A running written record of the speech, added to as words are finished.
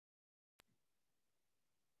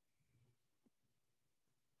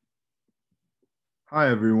Hi,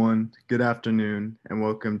 everyone. Good afternoon, and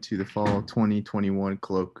welcome to the Fall 2021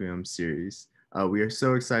 Colloquium series. We are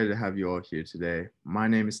so excited to have you all here today. My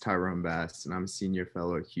name is Tyrone Bass, and I'm a senior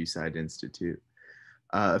fellow at QSIDE Institute.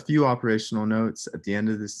 A few operational notes. At the end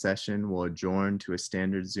of this session, we'll adjourn to a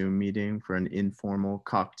standard Zoom meeting for an informal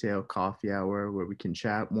cocktail coffee hour where we can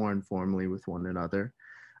chat more informally with one another.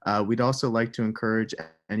 We'd also like to encourage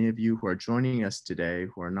any of you who are joining us today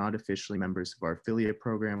who are not officially members of our affiliate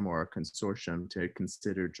program or our consortium to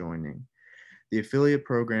consider joining. The affiliate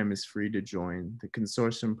program is free to join. The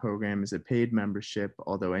consortium program is a paid membership,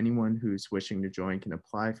 although anyone who's wishing to join can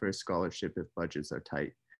apply for a scholarship if budgets are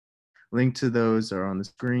tight. Link to those are on the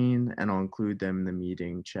screen, and I'll include them in the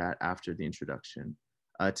meeting chat after the introduction.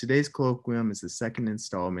 Today's colloquium is the second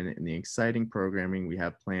installment in the exciting programming we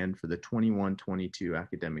have planned for the 21-22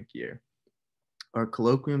 academic year. Our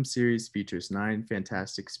colloquium series features 9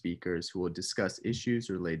 fantastic speakers who will discuss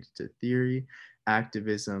issues related to theory,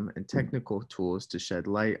 activism, and technical tools to shed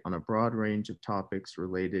light on a broad range of topics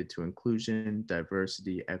related to inclusion,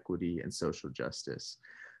 diversity, equity, and social justice.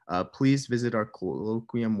 Please visit our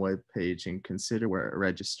Colloquium webpage and consider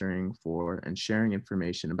registering for and sharing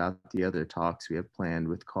information about the other talks we have planned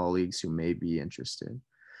with colleagues who may be interested.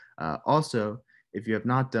 Also, if you have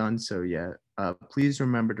not done so yet, please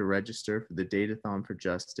remember to register for the Datathon for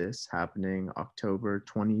Justice happening October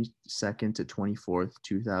 22nd to 24th,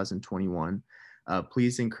 2021.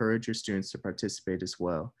 Please encourage your students to participate as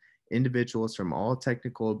well. Individuals from all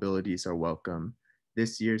technical abilities are welcome.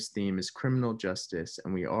 This year's theme is criminal justice,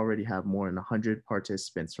 and we already have more than 100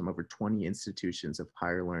 participants from over 20 institutions of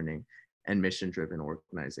higher learning and mission-driven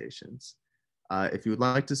organizations. If you would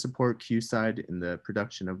like to support QSIDE in the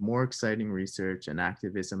production of more exciting research and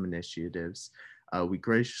activism initiatives, we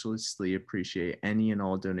graciously appreciate any and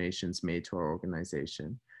all donations made to our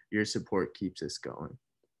organization. Your support keeps us going.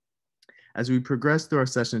 As we progress through our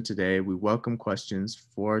session today, we welcome questions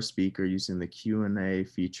for our speaker using the Q&A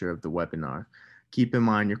feature of the webinar. Keep in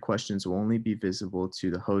mind your questions will only be visible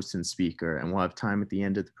to the host and speaker, and we'll have time at the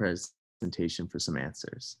end of the presentation for some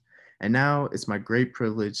answers. And now it's my great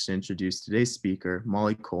privilege to introduce today's speaker,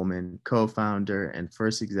 Molly Coleman, co-founder and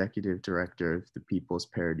first executive director of the People's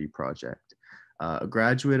Parity Project. A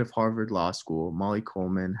graduate of Harvard Law School, Molly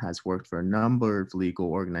Coleman has worked for a number of legal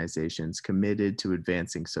organizations committed to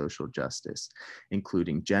advancing social justice,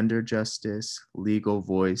 including Gender Justice, Legal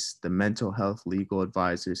Voice, the Mental Health Legal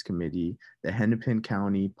Advisors Committee, the Hennepin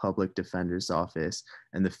County Public Defender's Office,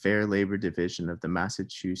 and the Fair Labor Division of the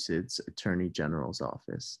Massachusetts Attorney General's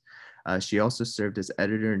Office. She also served as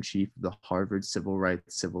editor-in-chief of the Harvard Civil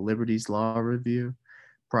Rights Civil Liberties Law Review.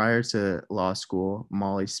 Prior to law school,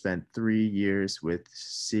 Molly spent 3 years with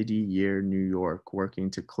City Year New York, working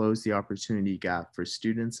to close the opportunity gap for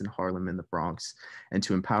students in Harlem and the Bronx, and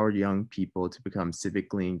to empower young people to become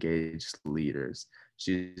civically engaged leaders.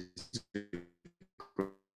 She's at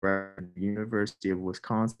the University of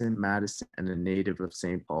Wisconsin-Madison and a native of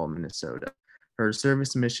St. Paul, Minnesota. Her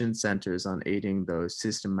service mission centers on aiding those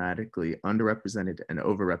systematically underrepresented and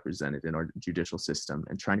overrepresented in our judicial system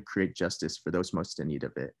and trying to create justice for those most in need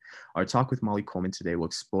of it. Our talk with Molly Coleman today will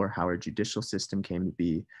explore how our judicial system came to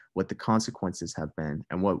be, what the consequences have been,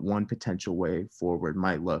 and what one potential way forward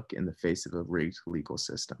might look in the face of a rigged legal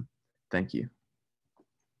system. Thank you.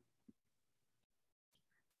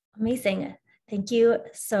 Amazing. Thank you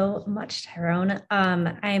so much, Tyrone.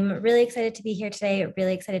 I'm really excited to be here today,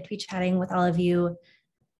 really excited to be chatting with all of you.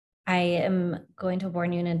 I am going to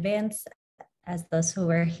warn you in advance, as those who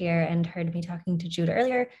were here and heard me talking to Jude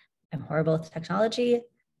earlier, I'm horrible with technology.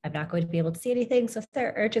 I'm not going to be able to see anything. So if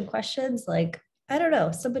there are urgent questions, like, I don't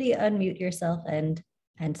know, somebody unmute yourself and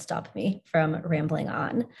stop me from rambling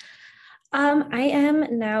on. I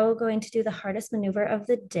am now going to do the hardest maneuver of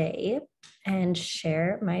the day and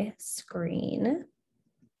share my screen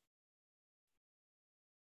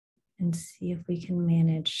and see if we can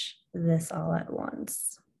manage this all at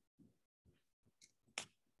once.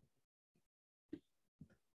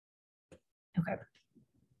 Okay.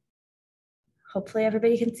 Hopefully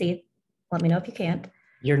everybody can see. Let me know if you can't.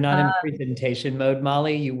 You're not in presentation mode,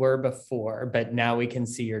 Molly. You were before, but now we can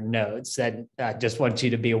see your notes. And I just want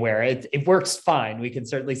you to be aware. It works fine. We can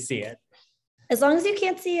certainly see it. As long as you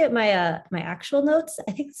can't see my my actual notes,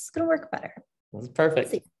 I think this is going to work better. That's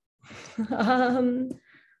perfect.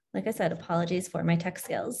 Like I said, apologies for my tech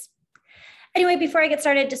skills. Anyway, before I get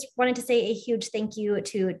started, just wanted to say a huge thank you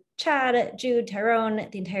to Chad, Jude, Tyrone,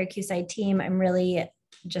 the entire QSIDE team. I'm really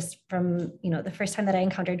just from the first time that I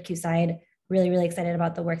encountered QSIDE, really, really excited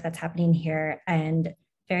about the work that's happening here and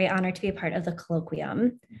very honored to be a part of the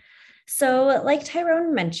Colloquium. So like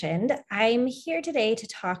Tyrone mentioned, I'm here today to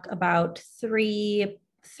talk about three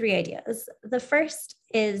ideas. The first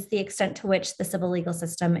is the extent to which the civil legal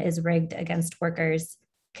system is rigged against workers,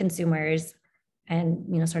 consumers,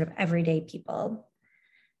 and sort of everyday people.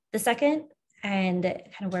 The second, and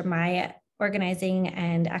kind of where my organizing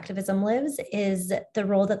and activism lives, is the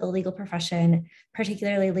role that the legal profession,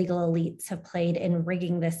 particularly legal elites, have played in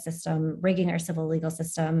rigging this system, rigging our civil legal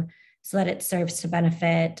system so that it serves to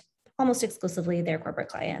benefit almost exclusively their corporate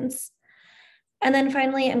clients. And then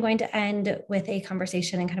finally, I'm going to end with a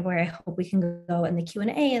conversation and kind of where I hope we can go in the Q&A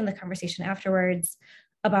and the conversation afterwards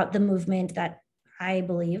about the movement that I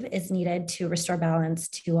believe is needed to restore balance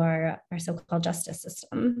to our so-called justice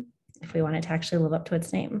system, if we want it to actually live up to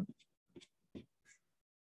its name.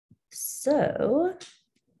 So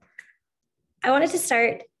I wanted to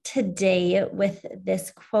start today with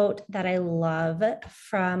this quote that I love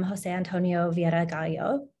from Jose Antonio Vieira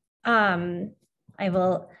Gallo.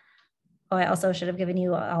 I also should have given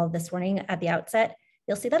you all of this warning at the outset.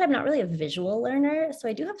 You'll see that I'm not really a visual learner, so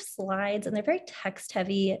I do have slides and they're very text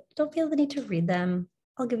heavy. Don't feel the need to read them.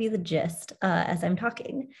 I'll give you the gist as I'm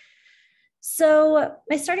talking. So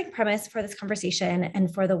my starting premise for this conversation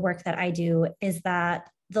and for the work that I do is that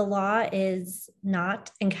the law is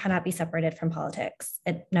not and cannot be separated from politics.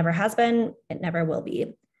 It never has been, it never will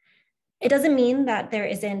be. It doesn't mean that there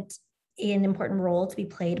isn't an important role to be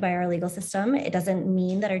played by our legal system. It doesn't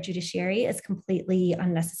mean that our judiciary is completely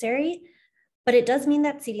unnecessary, but it does mean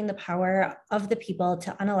that ceding the power of the people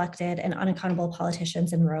to unelected and unaccountable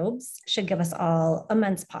politicians in robes should give us all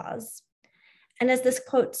immense pause. And as this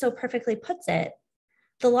quote so perfectly puts it,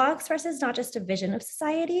 the law expresses not just a vision of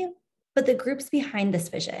society, but the groups behind this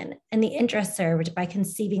vision and the interests served by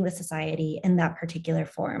conceiving the society in that particular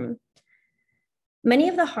form. Many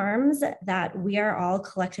of the harms that we are all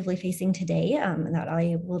collectively facing today, and that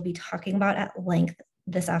I will be talking about at length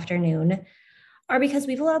this afternoon, are because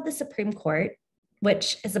we've allowed the Supreme Court,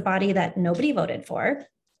 which is a body that nobody voted for,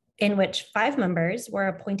 in which 5 members were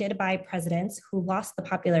appointed by presidents who lost the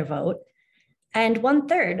popular vote, and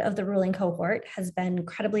 1/3 of the ruling cohort has been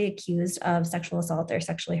credibly accused of sexual assault or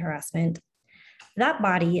sexually harassment. That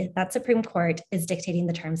body, that Supreme Court, is dictating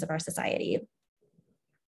the terms of our society.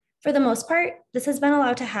 For the most part, this has been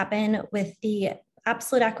allowed to happen with the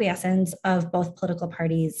absolute acquiescence of both political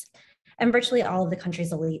parties and virtually all of the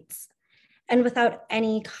country's elites, and without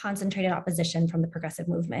any concentrated opposition from the progressive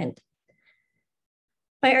movement.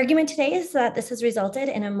 My argument today is that this has resulted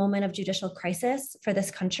in a moment of judicial crisis for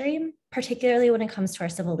this country, particularly when it comes to our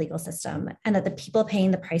civil legal system, and that the people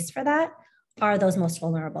paying the price for that are those most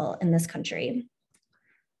vulnerable in this country.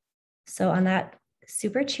 So on that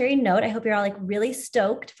super cheery note, I hope you're all like really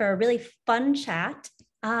stoked for a really fun chat,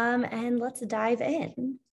 and let's dive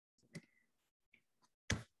in.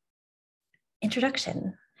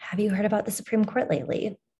 Introduction. Have you heard about the Supreme Court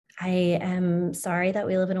lately? I am sorry that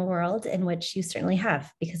we live in a world in which you certainly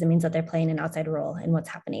have, because it means that they're playing an outside role in what's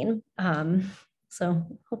happening.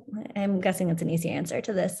 So I'm guessing it's an easy answer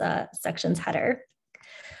to this section's header.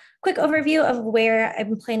 Quick overview of where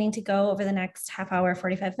I'm planning to go over the next half hour,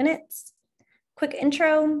 45 minutes. Quick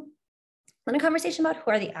intro, then a conversation about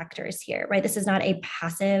who are the actors here, right? This is not a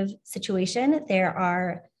passive situation. There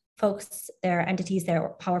are folks, there are entities, there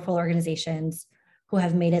are powerful organizations who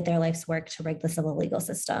have made it their life's work to rig the civil legal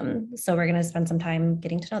system. So we're going to spend some time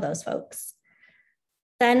getting to know those folks.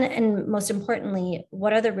 Then, and most importantly,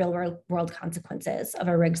 what are the real world consequences of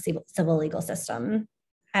a rigged civil legal system?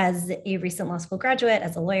 As a recent law school graduate,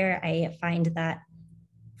 as a lawyer, I find that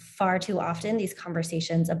far too often these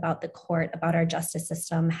conversations about the court, about our justice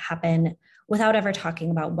system happen without ever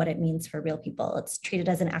talking about what it means for real people. It's treated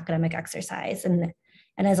as an academic exercise. And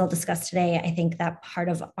as I'll discuss today, I think that part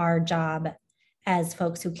of our job as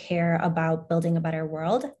folks who care about building a better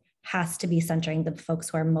world has to be centering the folks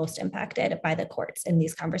who are most impacted by the courts in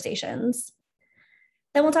these conversations.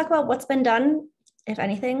 Then we'll talk about what's been done, if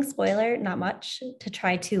anything, spoiler, not much, to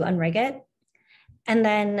try to unrig it. And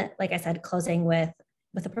then, like I said, closing with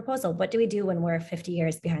a proposal. What do we do when we're 50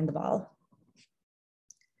 years behind the ball?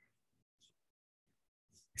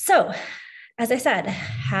 So, as I said,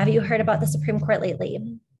 have you heard about the Supreme Court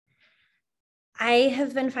lately? I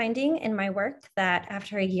have been finding in my work that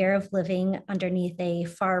after a year of living underneath a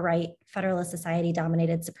far-right Federalist Society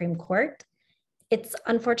dominated Supreme Court, it's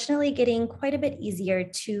unfortunately getting quite a bit easier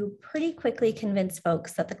to pretty quickly convince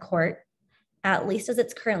folks that the court, at least as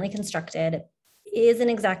it's currently constructed, isn't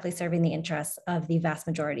exactly serving the interests of the vast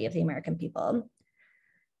majority of the American people.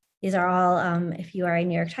 These are all, if you are a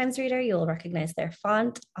New York Times reader, you will recognize their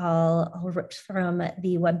font, all ripped from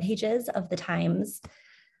the web pages of the Times.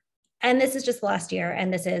 And this is just last year,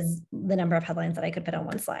 and this is the number of headlines that I could fit on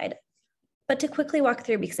one slide. But to quickly walk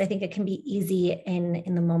through, because I think it can be easy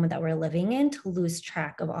in the moment that we're living in to lose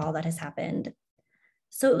track of all that has happened.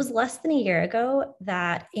 So it was less than a year ago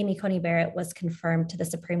that Amy Coney Barrett was confirmed to the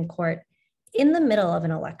Supreme Court in the middle of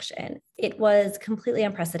an election. It was completely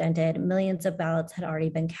unprecedented. Millions of ballots had already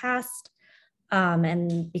been cast.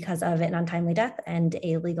 And because of an untimely death and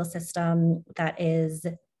a legal system that is,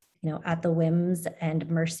 at the whims and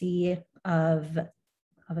mercy of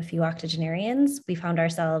a few octogenarians, we found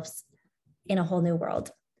ourselves in a whole new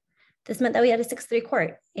world. This meant that we had a 6-3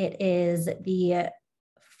 court. It is the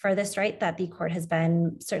furthest right that the court has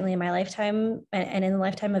been, certainly in my lifetime and in the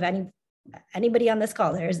lifetime of anybody on this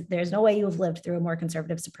call. There's no way you have lived through a more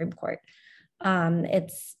conservative Supreme Court.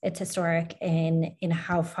 It's historic in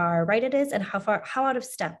how far right it is and how out of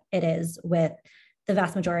step it is with the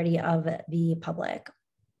vast majority of the public.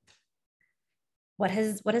 What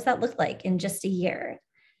has that looked like in just a year?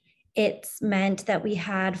 It's meant that we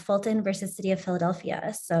had Fulton versus City of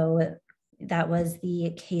Philadelphia. So that was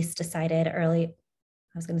the case decided earlier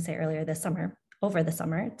this summer, over the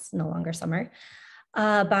summer, it's no longer summer,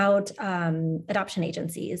 about adoption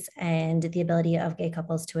agencies and the ability of gay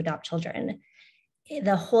couples to adopt children.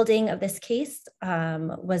 The holding of this case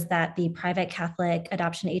was that the private Catholic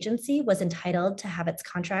adoption agency was entitled to have its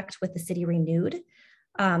contract with the city renewed.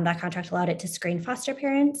 That contract allowed it to screen foster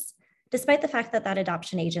parents, despite the fact that that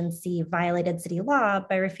adoption agency violated city law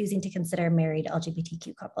by refusing to consider married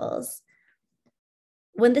LGBTQ couples.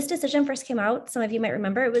 When this decision first came out, some of you might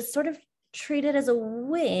remember, it was sort of treated as a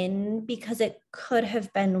win because it could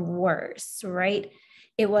have been worse, right?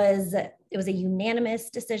 It was a unanimous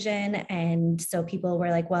decision. And so people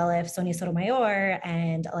were like, well, if Sonia Sotomayor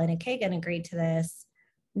and Elena Kagan agreed to this,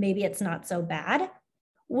 maybe it's not so bad,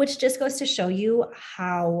 which just goes to show you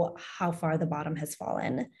how far the bottom has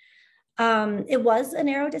fallen. It was a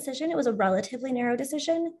narrow decision. It was a relatively narrow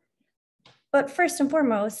decision. But first and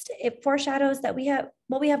foremost, it foreshadows that we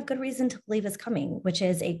have good reason to believe is coming, which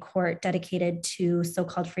is a court dedicated to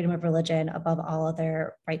so-called freedom of religion above all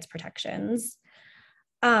other rights protections.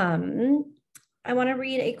 I want to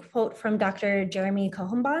read a quote from Dr. Jeremy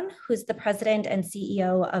Coleman, who's the president and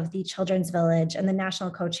CEO of the Children's Village and the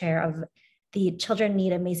national co-chair of the Children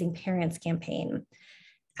Need Amazing Parents campaign.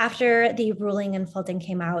 After the ruling in Fulton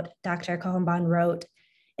came out, Dr. Coleman wrote,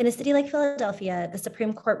 "In a city like Philadelphia, the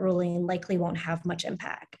Supreme Court ruling likely won't have much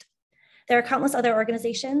impact. There are countless other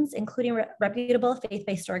organizations, including reputable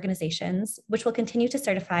faith-based organizations, which will continue to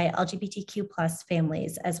certify LGBTQ+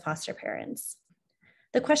 families as foster parents.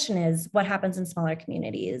 The question is, what happens in smaller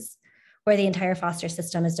communities where the entire foster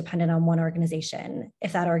system is dependent on one organization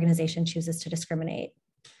if that organization chooses to discriminate?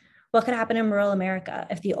 What could happen in rural America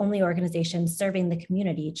if the only organization serving the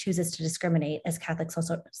community chooses to discriminate, as Catholic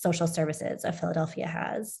Social Services of Philadelphia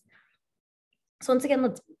has?" So once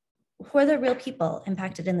again, who are the real people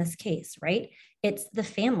impacted in this case, right? It's the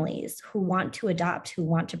families who want to adopt, who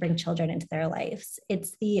want to bring children into their lives.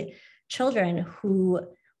 It's the children who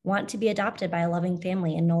want to be adopted by a loving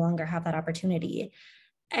family and no longer have that opportunity.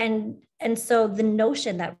 And so the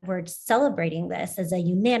notion that we're celebrating this as a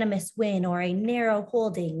unanimous win or a narrow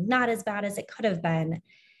holding, not as bad as it could have been,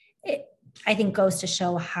 I think goes to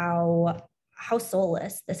show how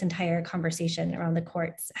soulless this entire conversation around the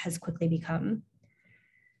courts has quickly become.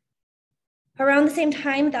 Around the same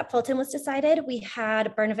time that Fulton was decided, we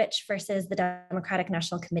had Brnovich versus the Democratic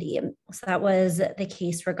National Committee. So that was the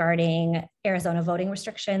case regarding Arizona voting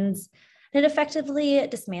restrictions. And it effectively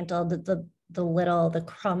dismantled the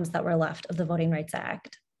crumbs that were left of the Voting Rights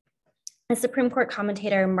Act. The Supreme Court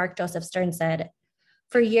commentator Mark Joseph Stern said,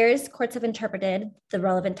 "For years, courts have interpreted the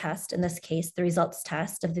relevant test, in this case, the results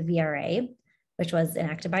test of the VRA, which was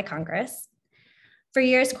enacted by Congress. For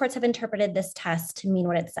years, courts have interpreted this test to mean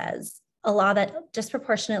what it says. A law that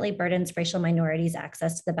disproportionately burdens racial minorities'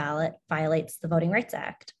 access to the ballot violates the Voting Rights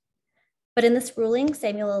Act. But in this ruling,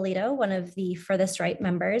 Samuel Alito, one of the furthest right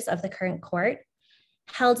members of the current court,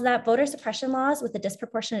 held that voter suppression laws with a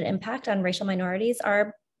disproportionate impact on racial minorities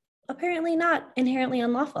are apparently not inherently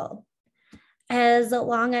unlawful, as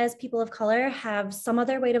long as people of color have some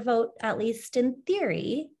other way to vote, at least in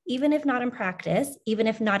theory, even if not in practice, even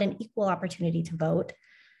if not an equal opportunity to vote.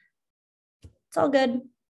 It's all good.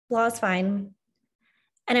 Law is fine."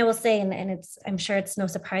 And I will say, and I'm sure it's no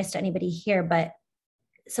surprise to anybody here, but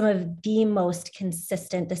some of the most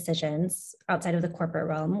consistent decisions outside of the corporate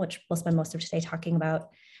realm, which we'll spend most of today talking about,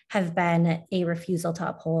 have been a refusal to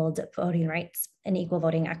uphold voting rights and equal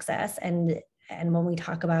voting access. And when we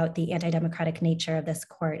talk about the anti-democratic nature of this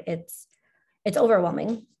court, it's it's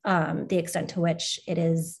overwhelming, the extent to which it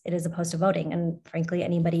is opposed to voting. And frankly,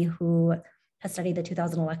 anybody who has studied the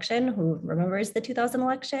 2000 election, who remembers the 2000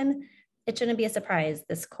 election, it shouldn't be a surprise.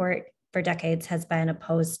 This court for decades has been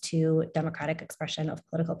opposed to democratic expression of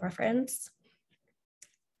political preference.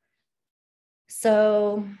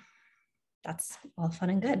 So that's all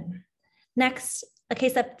fun and good. Next, a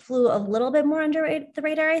case that flew a little bit more under the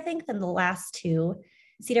radar, I think, than the last two,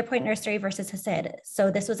 Cedar Point Nursery versus HSID.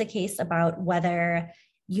 So this was a case about whether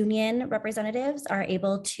union representatives are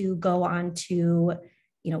able to go on to,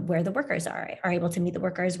 where the workers are able to meet the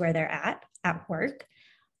workers where they're at work,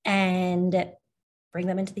 and bring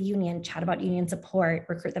them into the union, chat about union support,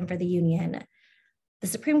 recruit them for the union. The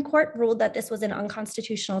Supreme Court ruled that this was an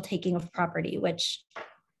unconstitutional taking of property, which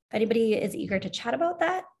if anybody is eager to chat about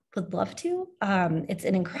that, would love to. It's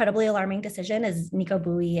an incredibly alarming decision, as Nico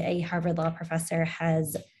Bowie, a Harvard law professor,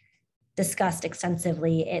 has discussed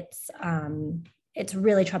extensively. It's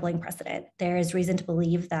really troubling precedent. There is reason to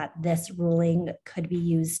believe that this ruling could be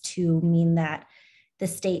used to mean that the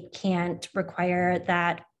state can't require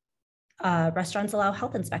that restaurants allow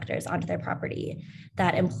health inspectors onto their property,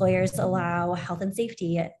 that employers allow health and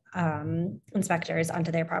safety inspectors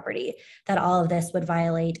onto their property, that all of this would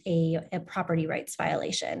violate a property rights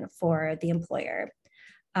violation for the employer.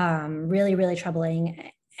 Really, really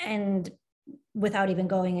troubling. And without even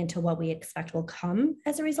going into what we expect will come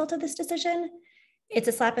as a result of this decision, it's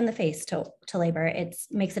a slap in the face to labor. It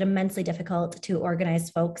makes it immensely difficult to organize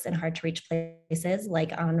folks in hard to reach places,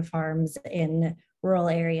 like on farms in rural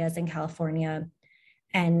areas in California,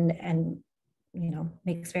 and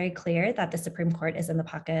makes very clear that the Supreme Court is in the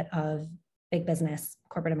pocket of big business,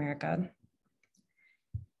 corporate America.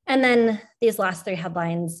 And then these last three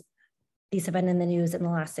headlines, these have been in the news in the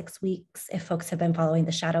last 6 weeks. If folks have been following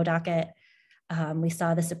the shadow docket, we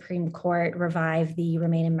saw the Supreme Court revive the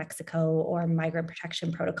Remain in Mexico or migrant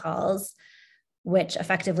protection protocols, which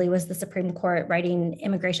effectively was the Supreme Court writing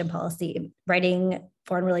immigration policy, writing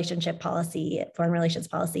foreign relations policy,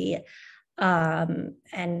 and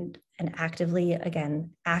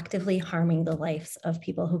actively harming the lives of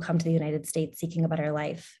people who come to the United States seeking a better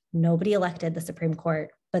life. Nobody elected the Supreme Court,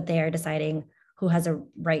 but they are deciding who has a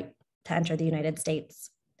right to enter the United States.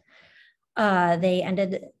 They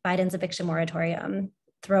ended Biden's eviction moratorium,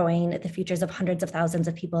 throwing the futures of hundreds of thousands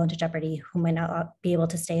of people into jeopardy who might not be able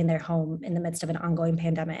to stay in their home in the midst of an ongoing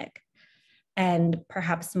pandemic. And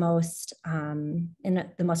perhaps in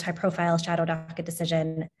the most high-profile shadow docket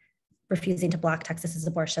decision, refusing to block Texas's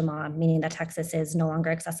abortion law, meaning that Texas is no longer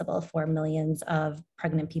accessible for millions of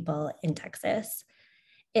pregnant people in Texas.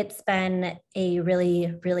 It's been a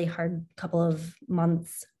really, really hard couple of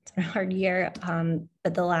months. It's been a hard year,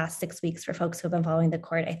 but the last 6 weeks for folks who have been following the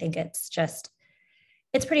court, I think it's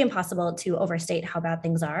pretty impossible to overstate how bad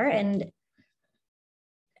things are. And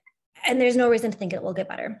there's no reason to think it will get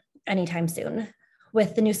better anytime soon.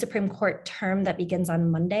 With the new Supreme Court term that begins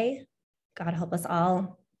on Monday, God help us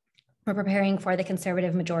all, we're preparing for the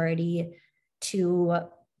conservative majority to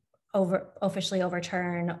officially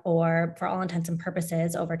overturn, or for all intents and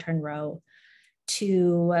purposes, overturn Roe,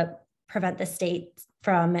 to prevent the state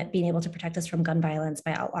from being able to protect us from gun violence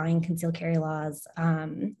by outlawing concealed carry laws.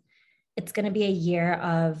 It's going to be a year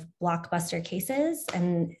of blockbuster cases.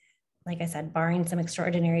 And like I said, barring some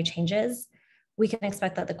extraordinary changes, we can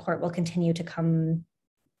expect that the court will continue to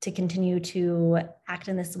act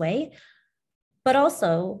in this way, but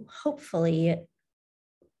also hopefully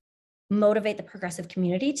motivate the progressive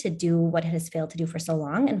community to do what it has failed to do for so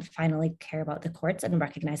long, and finally care about the courts and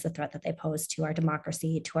recognize the threat that they pose to our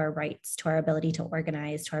democracy, to our rights, to our ability to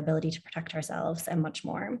organize, to our ability to protect ourselves, and much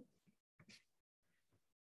more.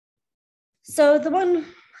 So the one,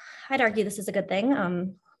 I'd argue this is a good thing. A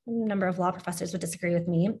number of law professors would disagree with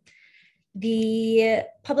me. The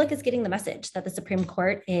public is getting the message that the Supreme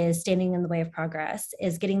Court is standing in the way of progress,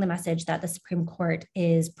 is getting the message that the Supreme Court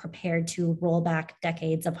is prepared to roll back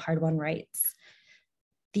decades of hard-won rights.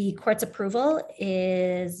 The court's approval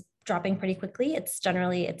is dropping pretty quickly. It's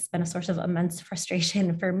been a source of immense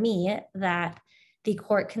frustration for me that the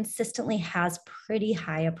court consistently has pretty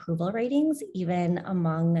high approval ratings, even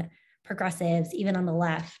among progressives, even on the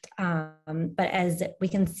left. But as we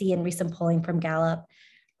can see in recent polling from Gallup,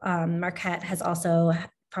 Marquette has also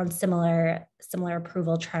found similar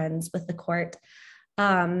approval trends with the court.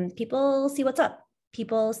 People see what's up.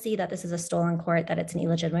 People see that this is a stolen court, that it's an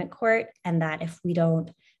illegitimate court, and that if we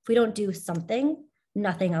don't do something,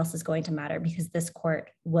 nothing else is going to matter, because this court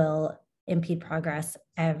will impede progress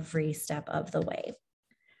every step of the way.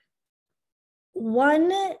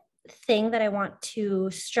 One thing that I want to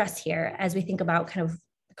stress here as we think about kind of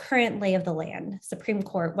current lay of the land, Supreme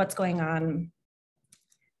Court, what's going on.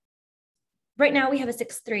 Right now we have a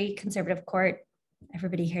 6-3 conservative court.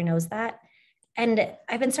 Everybody here knows that. And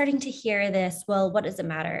I've been starting to hear this, well, what does it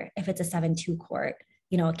matter if it's a 7-2 court?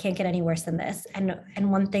 You know, it can't get any worse than this. And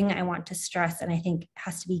one thing I want to stress, and I think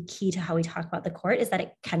has to be key to how we talk about the court, is that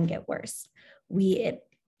it can get worse.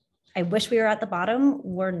 I wish we were at the bottom,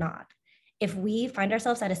 we're not. If we find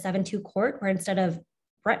ourselves at a 7-2 court where instead of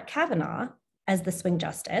Brett Kavanaugh as the swing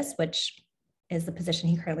justice, which is the position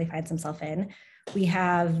he currently finds himself in, we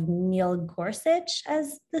have Neil Gorsuch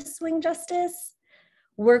as the swing justice,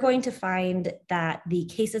 we're going to find that the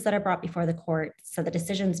cases that are brought before the court, so the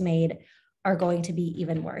decisions made, are going to be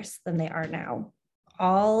even worse than they are now.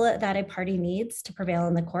 All that a party needs to prevail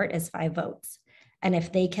in the court is 5 votes. And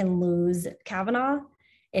if they can lose Kavanaugh,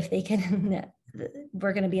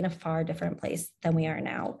 we're going to be in a far different place than we are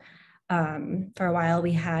now. For a while,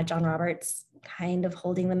 we had John Roberts kind of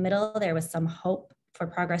holding the middle. There was some hope for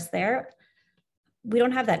progress there. We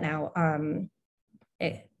don't have that now.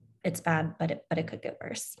 It's bad, but it could get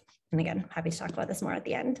worse. And again, happy to talk about this more at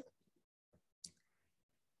the end.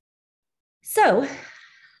 So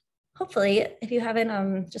hopefully, if you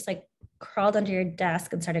haven't just like crawled under your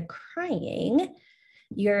desk and started crying,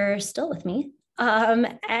 you're still with me.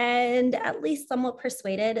 And at least somewhat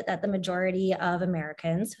persuaded that the majority of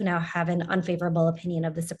Americans who now have an unfavorable opinion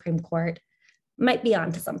of the Supreme Court might be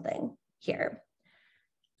onto something here.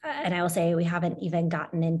 And I will say we haven't even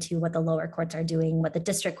gotten into what the lower courts are doing, what the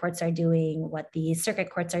district courts are doing, what the circuit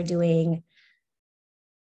courts are doing.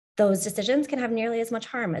 Those decisions can have nearly as much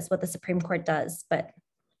harm as what the Supreme Court does, but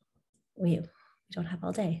we don't have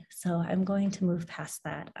all day. So I'm going to move past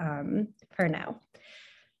that for now.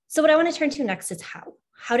 So what I want to turn to next is how.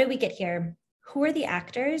 How did we get here? Who are the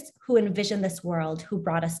actors who envisioned this world, who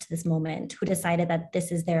brought us to this moment, who decided that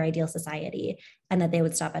this is their ideal society and that they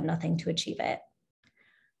would stop at nothing to achieve it?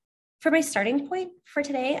 For my starting point for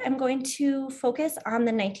today, I'm going to focus on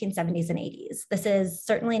the 1970s and 80s. This is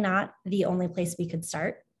certainly not the only place we could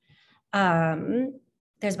start.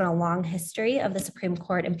 There's been a long history of the Supreme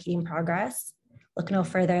Court impeding progress. Look no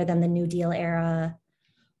further than the New Deal era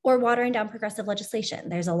or watering down progressive legislation.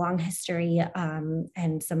 There's a long history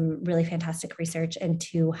and some really fantastic research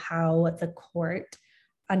into how the court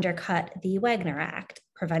undercut the Wagner Act,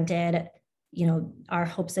 prevented, our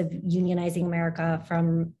hopes of unionizing America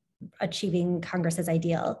from achieving Congress's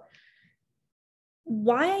ideal.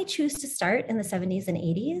 Why I choose to start in the 70s and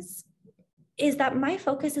 80s is that my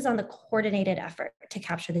focus is on the coordinated effort to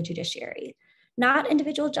capture the judiciary, not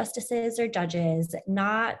individual justices or judges,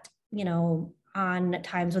 not, on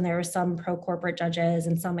times when there were some pro-corporate judges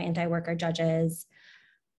and some anti-worker judges.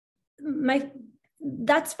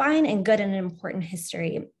 That's fine and good and an important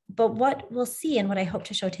history. But what we'll see and what I hope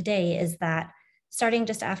to show today is that starting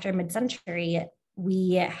just after mid-century,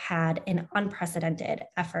 we had an unprecedented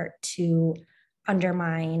effort to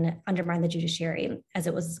undermine the judiciary as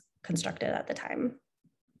it was constructed at the time.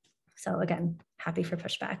 So again, happy for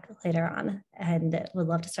pushback later on, and would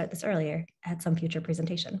love to start this earlier at some future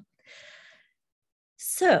presentation.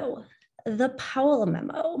 So the Powell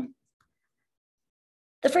Memo.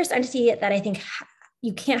 The first entity that I think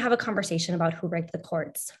you can't have a conversation about who rigged the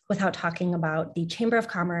courts without talking about the Chamber of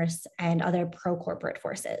Commerce and other pro-corporate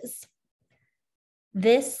forces.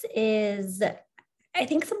 This is, I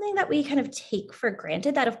think, something that we kind of take for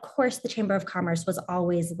granted, that of course the Chamber of Commerce was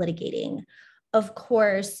always litigating. Of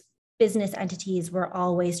course, business entities were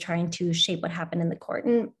always trying to shape what happened in the court.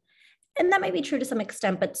 And that might be true to some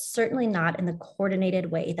extent, but certainly not in the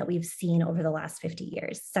coordinated way that we've seen over the last 50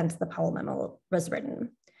 years since the Powell Memo was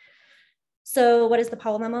written. So what is the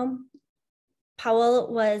Powell Memo?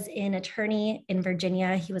 Powell was an attorney in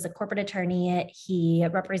Virginia. He was a corporate attorney. He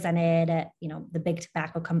represented, the big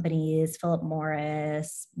tobacco companies, Philip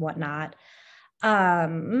Morris, whatnot.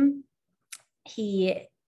 He,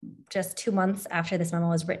 just 2 months after this memo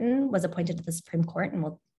was written, was appointed to the Supreme Court, and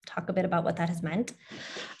we'll talk a bit about what that has meant.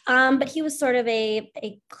 But he was sort of a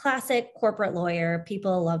classic corporate lawyer.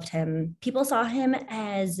 People loved him. People saw him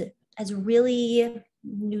as really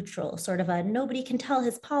neutral, sort of a nobody can tell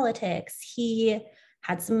his politics. He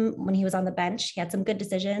had when he was on the bench, he had some good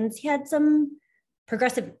decisions. He had some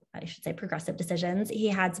progressive decisions. He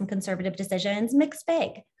had some conservative decisions, mixed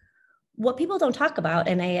bag. What people don't talk about,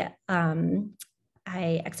 and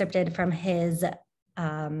I excerpted from his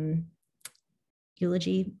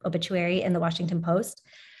eulogy obituary in the Washington Post.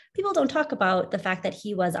 People don't talk about the fact that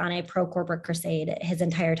he was on a pro-corporate crusade his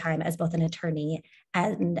entire time as both an attorney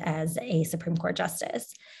and as a Supreme Court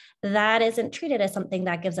justice. That isn't treated as something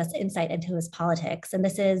that gives us insight into his politics. And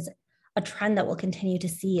this is a trend that we'll continue to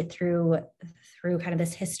see through kind of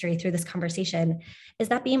this history, through this conversation, is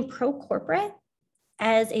that being pro-corporate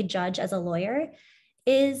as a judge, as a lawyer,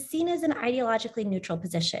 is seen as an ideologically neutral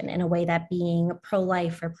position, in a way that being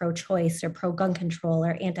pro-life or pro-choice or pro-gun control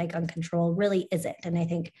or anti-gun control really isn't. And I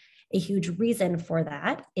think a huge reason for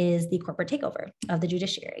that is the corporate takeover of the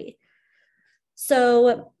judiciary.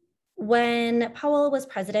 So when Powell was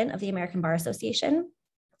president of the American Bar Association,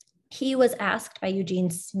 he was asked by Eugene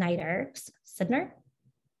Sidner,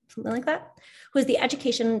 something like that, who is the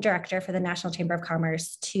education director for the National Chamber of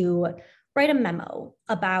Commerce, to write a memo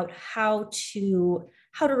about how to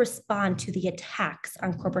respond to the attacks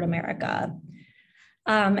on corporate America.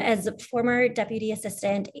 As former Deputy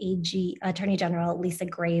Assistant AG Attorney General Lisa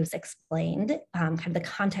Graves explained, kind of the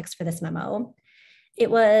context for this memo, it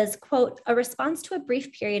was, quote, a response to a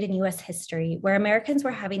brief period in US history where Americans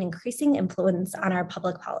were having increasing influence on our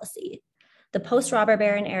public policy. The post-robber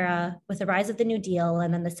baron era, with the rise of the New Deal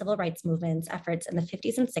and then the civil rights movement's efforts in the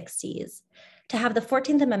 50s and 60s, to have the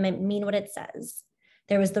 14th Amendment mean what it says.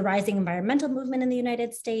 There was the rising environmental movement in the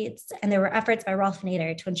United States, and there were efforts by Ralph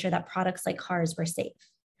Nader to ensure that products like cars were safe.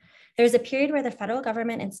 There was a period where the federal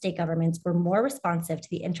government and state governments were more responsive to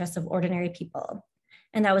the interests of ordinary people,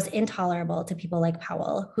 and that was intolerable to people like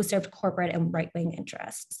Powell, who served corporate and right-wing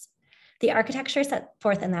interests. The architecture set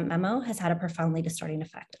forth in that memo has had a profoundly distorting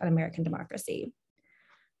effect on American democracy.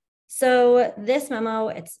 So this memo,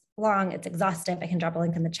 it's long, it's exhaustive. I can drop a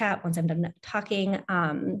link in the chat once I'm done talking.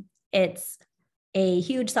 It's a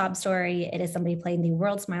huge sob story. It is somebody playing the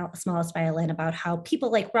world's smallest violin about how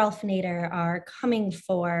people like Ralph Nader are coming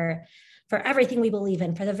for everything we believe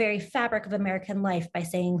in, for the very fabric of American life, by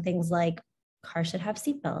saying things like cars should have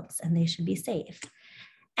seatbelts and they should be safe.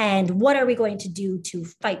 And what are we going to do to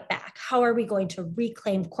fight back? How are we going to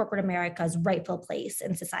reclaim corporate America's rightful place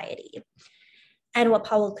in society? And what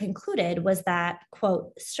Powell concluded was that,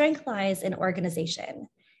 quote, strength lies in organization,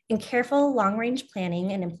 in careful long-range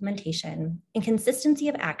planning and implementation, in consistency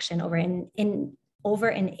of action over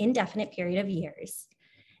an indefinite period of years,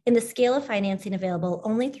 in the scale of financing available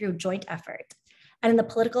only through joint effort, and in the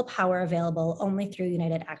political power available only through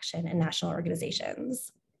united action and national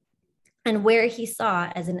organizations. And where he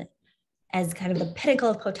saw as kind of the pinnacle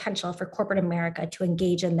of potential for corporate America to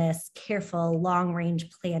engage in this careful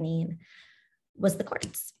long-range planning was the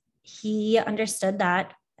courts. He understood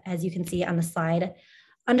that, as you can see on the slide,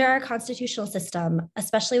 under our constitutional system,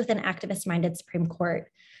 especially with an activist-minded Supreme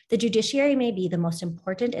Court, the judiciary may be the most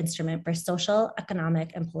important instrument for social,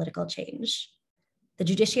 economic, and political change. The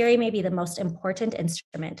judiciary may be the most important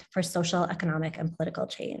instrument for social, economic, and political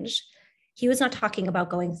change. He was not talking about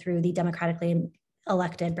going through the democratically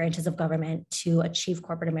elected branches of government to achieve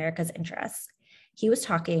corporate America's interests. He was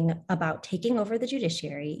talking about taking over the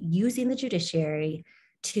judiciary, using the judiciary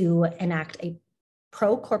to enact a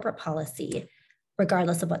pro-corporate policy,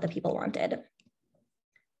 regardless of what the people wanted.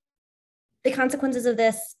 The consequences of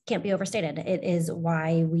this can't be overstated. It is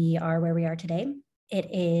why we are where we are today. It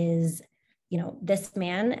is, this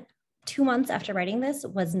man, 2 months after writing this,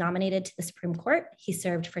 was nominated to the Supreme Court. He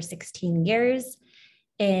served for 16 years.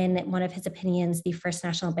 In one of his opinions, the First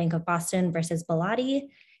National Bank of Boston versus Bellotti,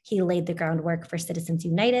 he laid the groundwork for Citizens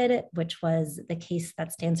United, which was the case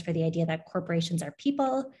that stands for the idea that corporations are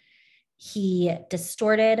people. He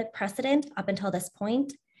distorted precedent up until this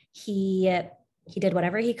point. He did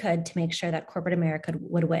whatever he could to make sure that corporate America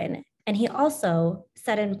would win. And he also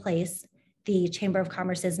set in place the Chamber of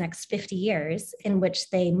Commerce's next 50 years, in which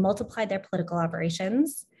they multiplied their political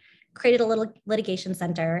operations, created a little litigation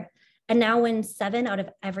center, and now win 7 out of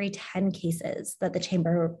every 10 cases that the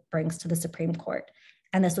Chamber brings to the Supreme Court.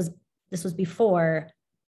 And this was before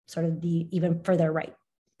sort of the even further right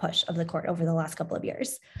push of the court over the last couple of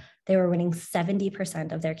years. They were winning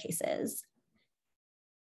 70% of their cases.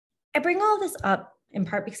 I bring all this up in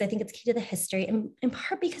part because I think it's key to the history, and in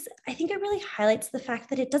part because I think it really highlights the fact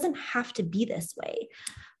that it doesn't have to be this way.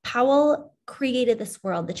 Powell created this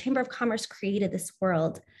world, the Chamber of Commerce created this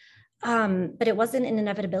world, but it wasn't an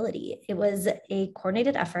inevitability. It was a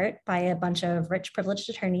coordinated effort by a bunch of rich, privileged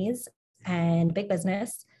attorneys and big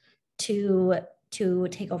business to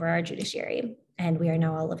take over our judiciary, and we are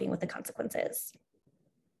now all living with the consequences.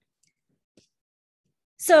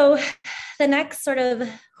 So the next sort of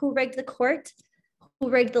who rigged the court, who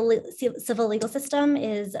rigged the civil legal system,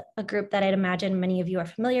 is a group that I'd imagine many of you are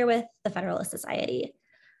familiar with, the Federalist Society.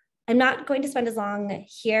 I'm not going to spend as long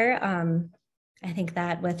here. I think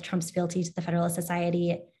that with Trump's fealty to the Federalist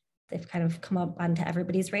Society, they've kind of come up onto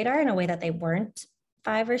everybody's radar in a way that they weren't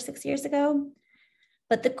 5 or 6 years ago.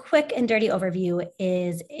 But the quick and dirty overview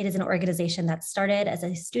is it is an organization that started as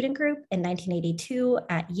a student group in 1982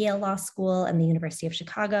 at Yale Law School and the University of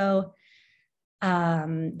Chicago.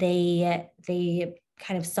 They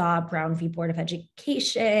kind of saw Brown v. Board of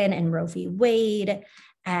Education and Roe v. Wade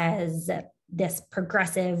as this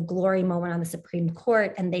progressive glory moment on the Supreme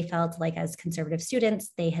Court. And they felt like as conservative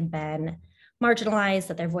students, they had been marginalized,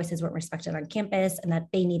 that their voices weren't respected on campus, and that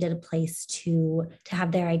they needed a place to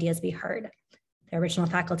have their ideas be heard. Their original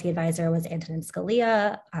faculty advisor was Antonin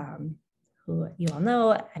Scalia, who you all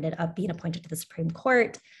know ended up being appointed to the Supreme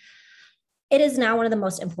Court. It is now one of the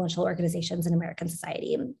most influential organizations in American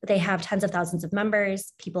society. They have tens of thousands of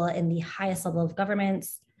members, people in the highest level of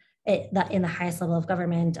governments,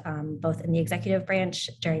 both in the executive branch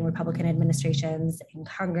during Republican administrations in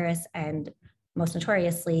Congress, and most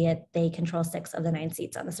notoriously, they control 6 of the 9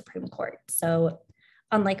 seats on the Supreme Court. So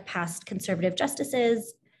unlike past conservative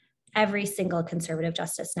justices, every single conservative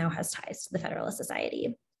justice now has ties to the Federalist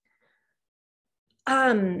Society.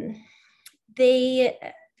 And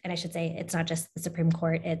I should say, it's not just the Supreme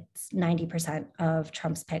Court, it's 90% of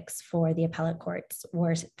Trump's picks for the appellate courts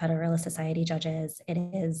were Federalist Society judges. It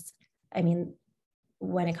is, I mean,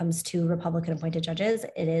 when it comes to Republican appointed judges,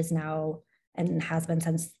 it is now, and has been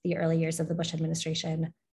since the early years of the Bush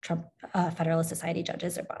administration, Federalist Society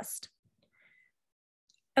judges are bust.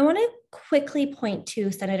 I want to quickly point to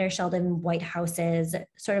Senator Sheldon Whitehouse's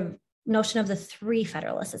sort of notion of the 3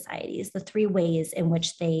 Federalist Societies, the 3 ways in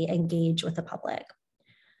which they engage with the public.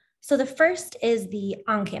 So the first is the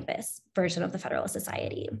on-campus version of the Federalist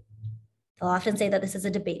Society. They'll often say that this is a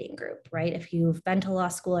debating group, right? If you've been to law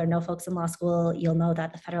school or know folks in law school, you'll know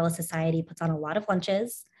that the Federalist Society puts on a lot of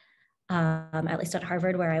lunches. At least at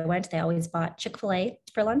Harvard, where I went, they always bought Chick-fil-A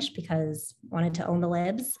for lunch because wanted to own the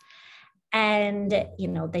libs. And,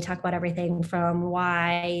 they talk about everything from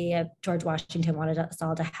why George Washington wanted us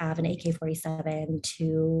all to have an AK-47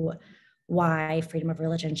 to why freedom of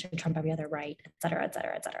religion should trump every other right, et cetera, et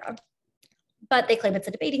cetera, et cetera. But they claim it's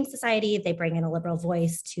a debating society. They bring in a liberal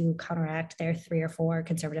voice to counteract their 3 or 4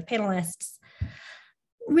 conservative panelists.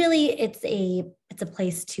 Really, it's a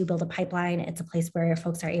place to build a pipeline. It's a place where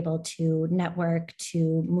folks are able to network,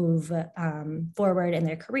 to move forward in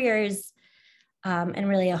their careers, and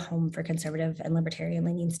really a home for conservative and libertarian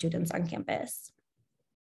leaning students on campus.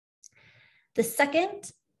 The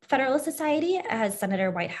second Federalist Society, as Senator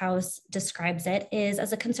Whitehouse describes it, is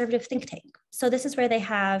as a conservative think tank. So this is where they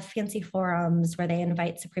have fancy forums, where they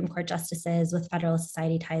invite Supreme Court justices with Federalist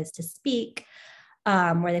Society ties to speak,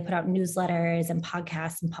 where they put out newsletters and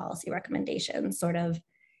podcasts and policy recommendations, sort of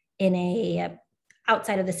in a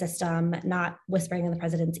outside of the system, not whispering in the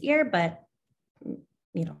president's ear, but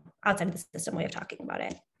outside of the system way of talking about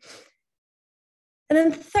it. And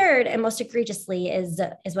then third, and most egregiously, is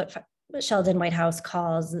what Sheldon Whitehouse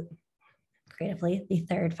calls creatively the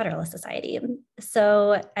Third Federalist Society.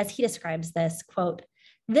 So as he describes this, quote,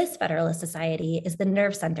 "This Federalist Society is the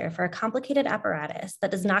nerve center for a complicated apparatus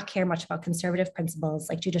that does not care much about conservative principles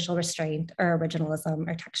like judicial restraint or originalism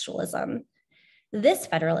or textualism. This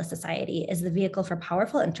Federalist Society is the vehicle for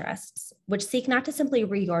powerful interests, which seek not to simply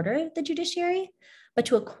reorder the judiciary, but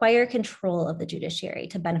to acquire control of the judiciary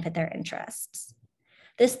to benefit their interests.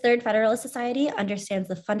 This Third Federalist Society understands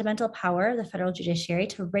the fundamental power of the federal judiciary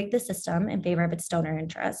to rig the system in favor of its donor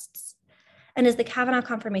interests. And as the Kavanaugh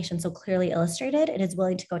confirmation so clearly illustrated, it is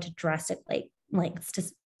willing to go to drastic lengths to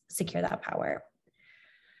secure that power."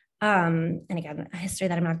 And again, a history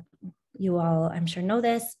that you all, I'm sure, know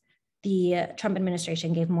this. The Trump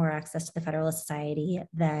administration gave more access to the Federalist Society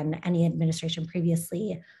than any administration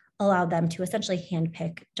previously, allowed them to essentially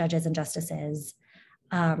handpick judges and justices.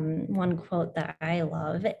 One quote that I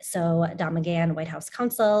love, so Don McGahn, White House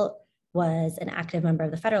counsel, was an active member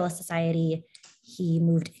of the Federalist Society. He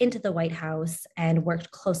moved into the White House and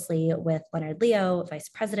worked closely with Leonard Leo, vice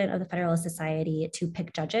president of the Federalist Society, to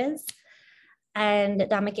pick judges. And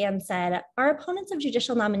Don McGahn said, "Our opponents of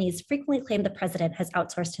judicial nominees frequently claim the president has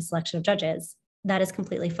outsourced his selection of judges. That is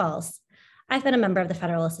completely false. I've been a member of the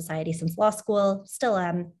Federalist Society since law school, still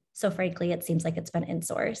am, so frankly, it seems like it's been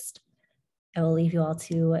insourced." I will leave you all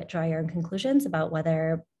to draw your own conclusions about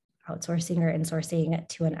whether outsourcing or insourcing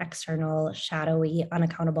to an external, shadowy,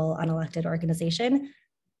 unaccountable, unelected organization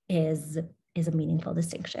is a meaningful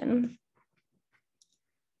distinction.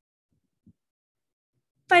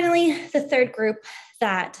 Finally, the third group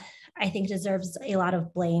that I think deserves a lot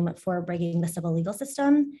of blame for breaking the civil legal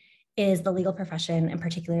system is the legal profession, and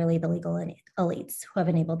particularly the legal elites who have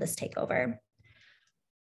enabled this takeover.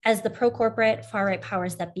 As the pro-corporate far-right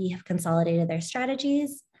powers that be have consolidated their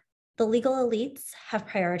strategies, the legal elites have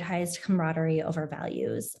prioritized camaraderie over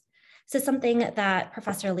values. This is something that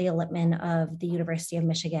Professor Leah Lippman of the University of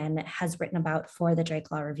Michigan has written about for the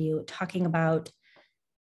Drake Law Review, talking about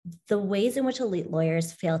the ways in which elite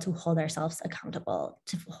lawyers fail to hold ourselves accountable,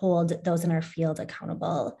 to hold those in our field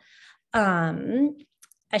accountable.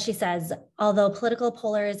 As she says, although political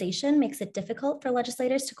polarization makes it difficult for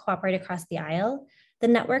legislators to cooperate across the aisle, the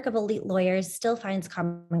network of elite lawyers still finds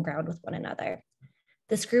common ground with one another.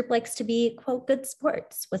 This group likes to be, quote, good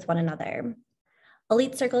sports with one another.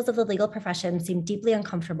 Elite circles of the legal profession seem deeply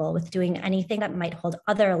uncomfortable with doing anything that might hold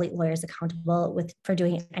other elite lawyers accountable for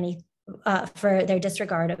doing for their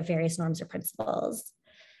disregard of various norms or principles.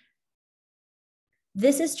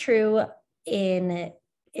 This is true in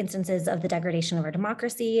instances of the degradation of our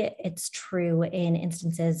democracy. It's true in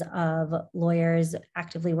instances of lawyers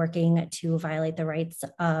actively working to violate the rights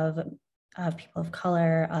of people of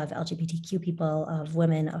color, of LGBTQ people, of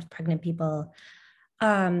women, of pregnant people.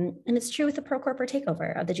 And it's true with the pro-corporate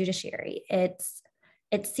takeover of the judiciary. It's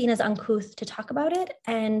seen as uncouth to talk about it.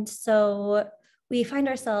 And so we find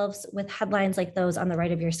ourselves with headlines like those on the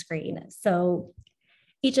right of your screen. So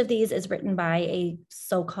each of these is written by a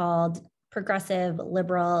so-called progressive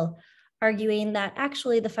liberal, arguing that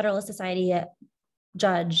actually the Federalist Society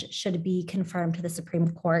judge should be confirmed to the Supreme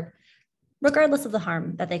Court, regardless of the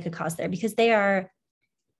harm that they could cause there, because they're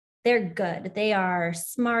good, they are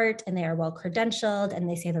smart, and they are well credentialed, and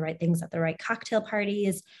they say the right things at the right cocktail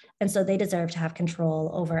parties. And so they deserve to have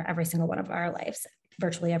control over every single one of our lives,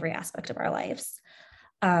 virtually every aspect of our lives.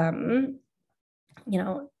 Many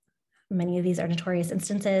of these are notorious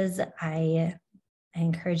instances. I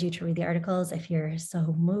encourage you to read the articles if you're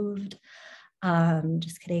so moved.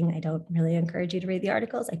 Just kidding. I don't really encourage you to read the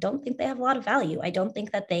articles. I don't think they have a lot of value. I don't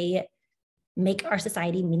think that they make our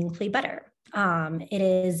society meaningfully better. It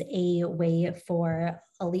is a way for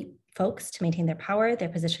elite folks to maintain their power, their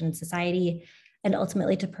position in society, and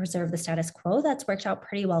ultimately to preserve the status quo that's worked out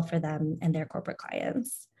pretty well for them and their corporate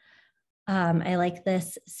clients. I like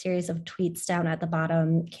this series of tweets down at the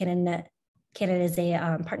bottom. Canon is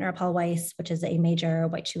a partner of Paul Weiss, which is a major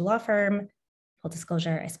white shoe law firm. Full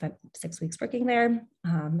disclosure, I spent 6 weeks working there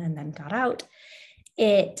and then got out.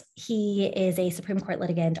 He is a Supreme Court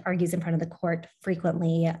litigant, argues in front of the court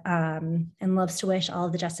frequently, and loves to wish all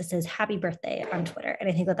of the justices happy birthday on Twitter. And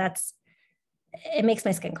I think it makes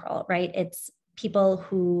my skin crawl, right? It's people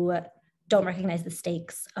who don't recognize the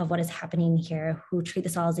stakes of what is happening here, who treat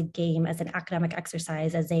this all as a game, as an academic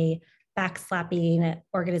exercise, as a backslapping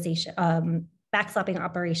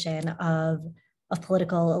operation of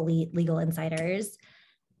political elite legal insiders.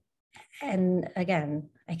 And again,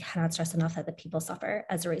 I cannot stress enough that the people suffer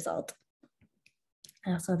as a result.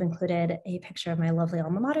 I also have included a picture of my lovely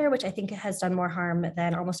alma mater, which I think has done more harm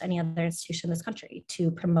than almost any other institution in this country,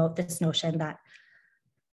 to promote this notion that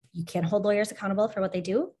you can't hold lawyers accountable for what they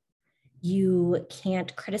do. You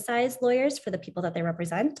can't criticize lawyers for the people that they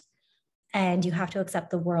represent. And you have to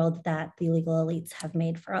accept the world that the legal elites have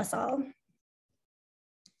made for us all.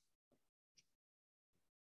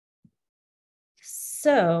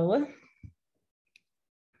 So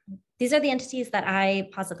these are the entities that I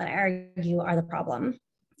posit, that I argue are the problem.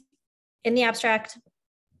 In the abstract,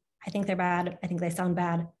 I think they're bad. I think they sound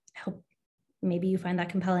bad. I hope maybe you find that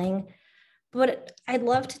compelling. But what I'd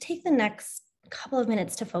love to take the next couple of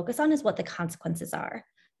minutes to focus on is what the consequences are.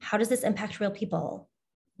 How does this impact real people?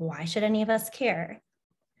 Why should any of us care?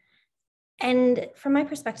 And from my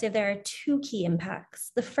perspective, there are two key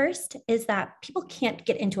impacts. The first is that people can't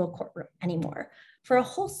get into a courtroom anymore. For a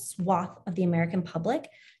whole swath of the American public,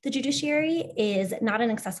 the judiciary is not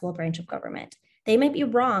an accessible branch of government. They might be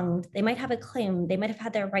wronged, they might have a claim, they might have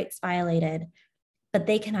had their rights violated, but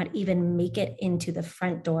they cannot even make it into the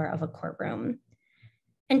front door of a courtroom.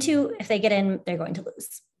 And two, if they get in, they're going to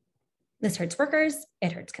lose. This hurts workers,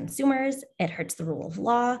 it hurts consumers, it hurts the rule of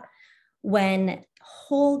law. When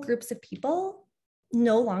whole groups of people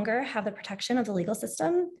no longer have the protection of the legal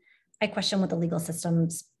system, I question what the legal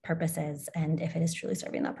system's purpose is and if it is truly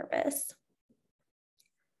serving that purpose.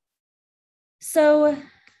 So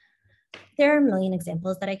there are a million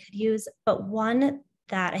examples that I could use, but one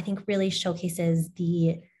that I think really showcases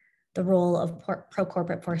the role of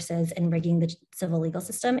pro-corporate forces in rigging the civil legal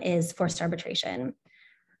system is forced arbitration.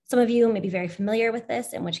 Some of you may be very familiar with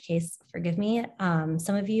this, in which case, forgive me.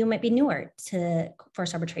 Some of you might be newer to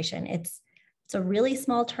forced arbitration. It's a really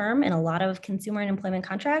small term in a lot of consumer and employment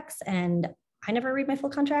contracts, and I never read my full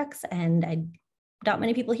contracts, and I doubt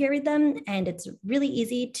many people here read them, and it's really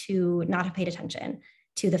easy to not have paid attention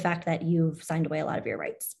to the fact that you've signed away a lot of your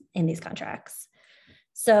rights in these contracts.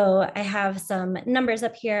 So I have some numbers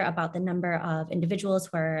up here about the number of individuals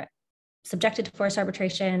who are subjected to forced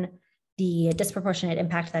arbitration. the disproportionate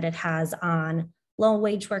impact that it has on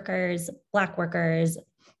low-wage workers, Black workers,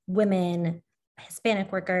 women,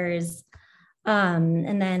 Hispanic workers.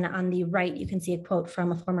 And then on the right, you can see a quote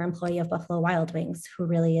from a former employee of Buffalo Wild Wings who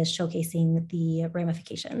really is showcasing the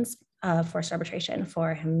ramifications of forced arbitration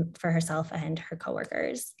for herself and her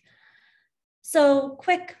coworkers. So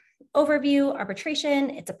quick overview,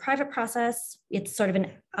 arbitration, it's a private process. It's sort of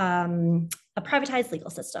a privatized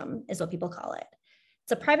legal system is what people call it.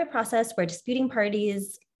 It's a private process where disputing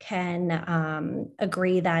parties can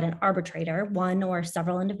agree that an arbitrator, one or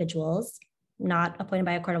several individuals, not appointed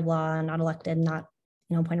by a court of law, not elected, not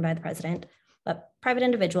appointed by the president, but private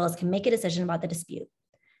individuals can make a decision about the dispute.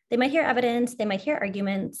 They might hear evidence, they might hear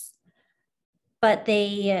arguments, but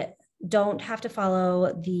they don't have to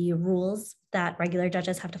follow the rules that regular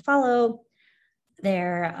judges have to follow.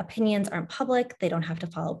 Their opinions aren't public. They don't have to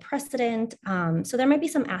follow precedent. So there might be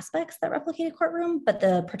some aspects that replicate a courtroom, but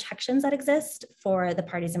the protections that exist for the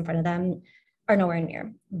parties in front of them are nowhere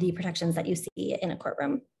near the protections that you see in a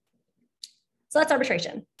courtroom. So that's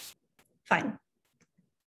arbitration. Fine.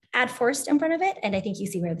 Add forced in front of it, and I think you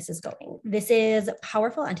see where this is going. This is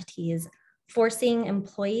powerful entities forcing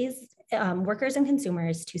employees, workers and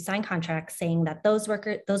consumers to sign contracts saying that those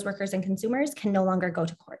workers and consumers can no longer go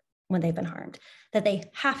to court when they've been harmed, that they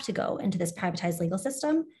have to go into this privatized legal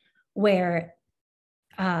system where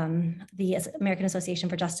the American Association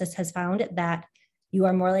for Justice has found that you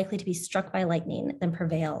are more likely to be struck by lightning than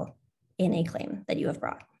prevail in a claim that you have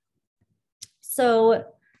brought. So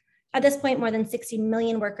at this point, more than 60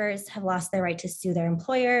 million workers have lost their right to sue their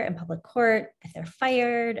employer in public court if they're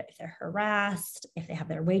fired, if they're harassed, if they have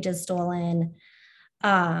their wages stolen.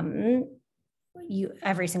 Every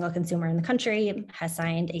single consumer in the country has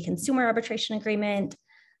signed a consumer arbitration agreement.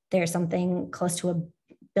 There's something close to 1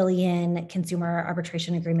 billion consumer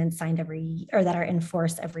arbitration agreements signed that are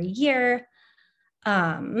enforced every year.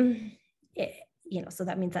 So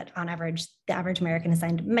that means that on average, the average American has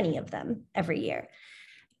signed many of them every year.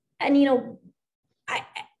 And,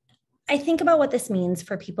 I think about what this means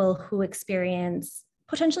for people who experience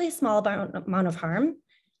potentially a small amount of harm,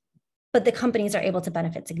 but the companies are able to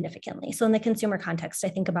benefit significantly. So in the consumer context, I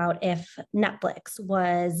think about if Netflix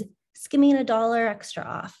was skimming $1 extra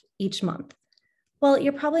off each month. Well,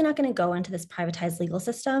 you're probably not going to go into this privatized legal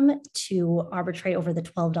system to arbitrate over the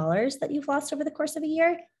 $12 that you've lost over the course of a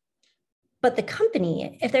year. But the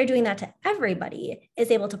company, if they're doing that to everybody,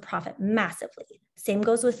 is able to profit massively. Same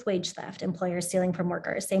goes with wage theft, employers stealing from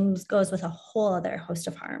workers. Same goes with a whole other host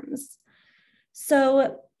of harms.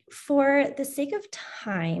 So for the sake of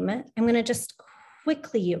time, I'm going to just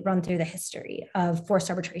quickly run through the history of forced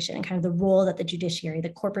arbitration and kind of the role that the judiciary, the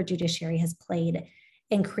corporate judiciary, has played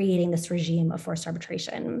in creating this regime of forced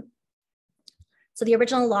arbitration. So the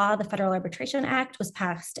original law, the Federal Arbitration Act, was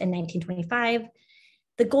passed in 1925.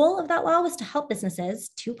 The goal of that law was to help businesses,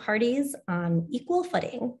 two parties on equal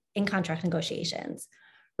footing in contract negotiations,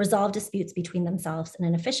 resolve disputes between themselves in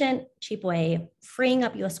an efficient, cheap way, freeing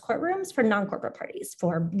up US courtrooms for non-corporate parties,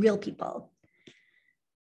 for real people.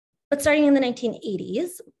 But starting in the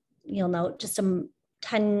 1980s, you'll note just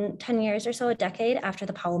 10 years or so, a decade after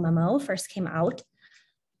the Powell Memo first came out,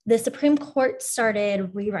 the Supreme Court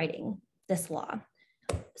started rewriting this law.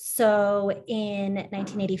 So in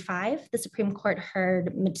 1985, the Supreme Court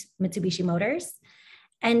heard Mitsubishi Motors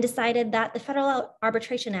and decided that the Federal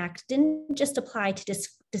Arbitration Act didn't just apply to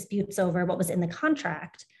disputes over what was in the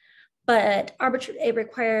contract, but it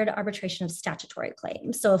required arbitration of statutory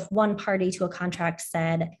claims. So if one party to a contract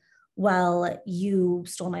said, well, you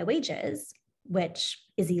stole my wages, which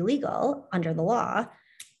is illegal under the law,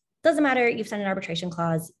 doesn't matter, you've signed an arbitration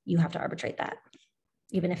clause, you have to arbitrate that,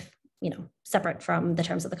 even if, separate from the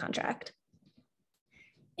terms of the contract.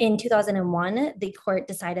 In 2001, the court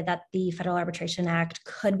decided that the Federal Arbitration Act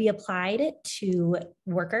could be applied to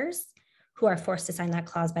workers who are forced to sign that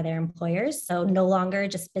clause by their employers. So no longer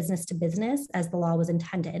just business to business as the law was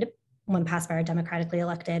intended when passed by our democratically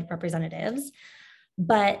elected representatives,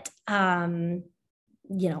 but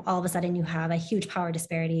all of a sudden you have a huge power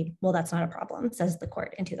disparity. Well, that's not a problem, says the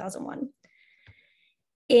court in 2001.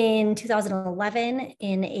 In 2011,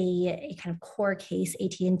 in a kind of core case,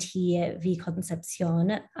 AT&T v.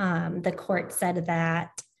 Concepcion, the court said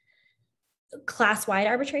that class-wide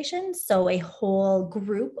arbitration, so a whole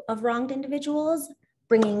group of wronged individuals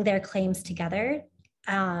bringing their claims together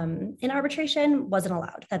in arbitration wasn't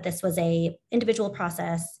allowed, that this was an individual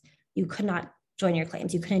process. You could not join your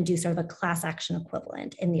claims. You couldn't do sort of a class action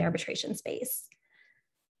equivalent in the arbitration space.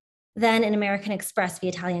 Then in American Express v.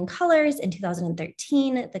 Italian Colors in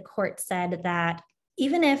 2013, the court said that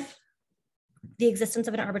even if the existence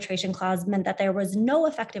of an arbitration clause meant that there was no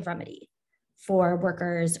effective remedy for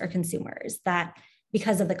workers or consumers, that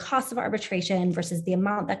because of the cost of arbitration versus the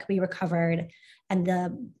amount that could be recovered and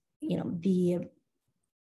the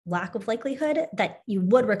lack of likelihood that you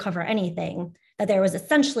would recover anything, that there was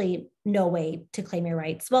essentially no way to claim your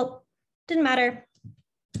rights. Well, didn't matter.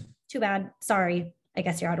 Too bad. Sorry. I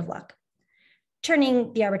guess you're out of luck.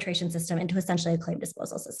 Turning the arbitration system into essentially a claim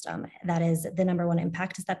disposal system. That is the number one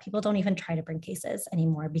impact, is that people don't even try to bring cases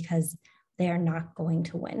anymore because they are not going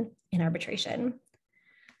to win in arbitration.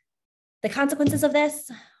 The consequences of this,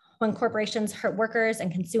 when corporations hurt workers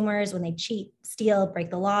and consumers, when they cheat, steal, break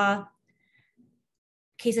the law,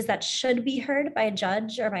 cases that should be heard by a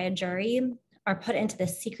judge or by a jury are put into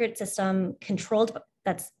this secret system controlled,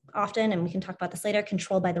 that's often, and we can talk about this later,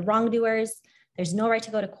 controlled by the wrongdoers. There's no right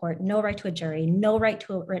to go to court, no right to a jury, no right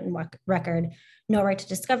to a written record, no right to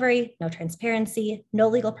discovery, no transparency, no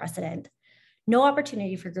legal precedent, no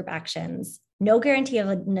opportunity for group actions, no guarantee of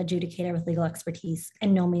an adjudicator with legal expertise,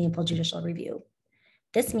 and no meaningful judicial review.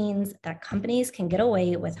 This means that companies can get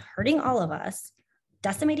away with hurting all of us,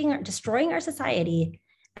 decimating or destroying our society,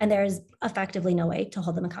 and there's effectively no way to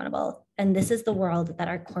hold them accountable. And this is the world that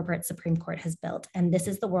our corporate Supreme Court has built. And this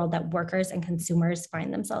is the world that workers and consumers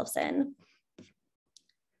find themselves in.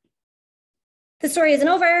 The story isn't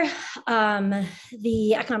over.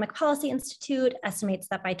 The Economic Policy Institute estimates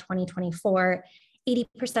that by 2024,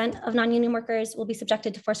 80% of non-union workers will be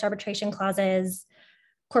subjected to forced arbitration clauses.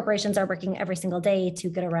 Corporations are working every single day to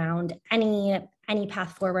get around any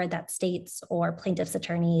path forward that states or plaintiffs'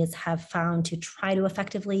 attorneys have found to try to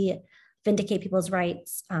effectively vindicate people's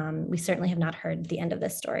rights. We certainly have not heard the end of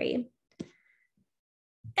this story.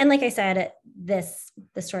 And like I said, the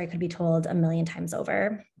story could be told a million times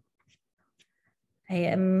over.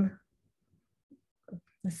 There's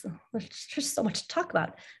just so much to talk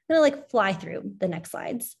about. I'm gonna fly through the next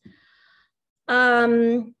slides.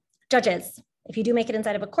 Judges, if you do make it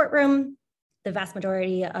inside of a courtroom, the vast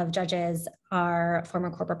majority of judges are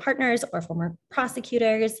former corporate partners or former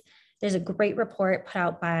prosecutors. There's a great report put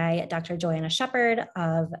out by Dr. Joanna Shepard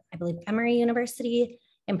of, I believe, Emory University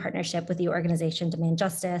in partnership with the organization Demand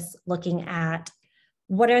Justice, looking at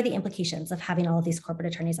what are the implications of having all of these corporate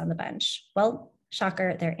attorneys on the bench. Well,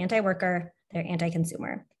 shocker, they're anti-worker, they're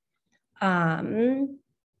anti-consumer.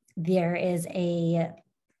 There is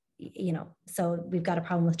so we've got a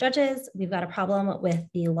problem with judges, we've got a problem with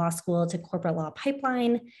the law school to corporate law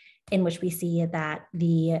pipeline, in which we see that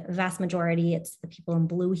the vast majority, it's the people in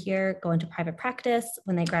blue here, go into private practice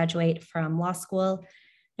when they graduate from law school.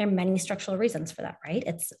 There are many structural reasons for that, right?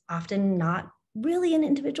 It's often not really an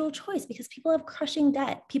individual choice because people have crushing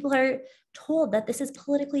debt. People are told that this is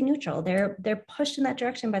politically neutral. They're pushed in that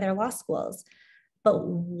direction by their law schools. But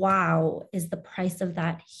wow, is the price of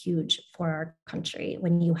that huge for our country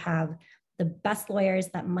when you have the best lawyers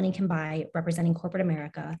that money can buy representing corporate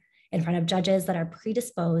America in front of judges that are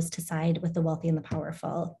predisposed to side with the wealthy and the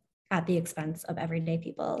powerful at the expense of everyday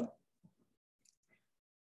people.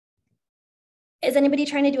 Is anybody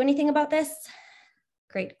trying to do anything about this?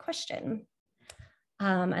 Great question.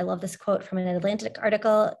 I love this quote from an Atlantic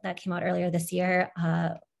article that came out earlier this year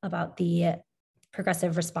about the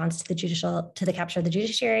progressive response to the capture of the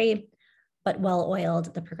judiciary, but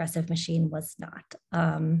well-oiled, the progressive machine was not,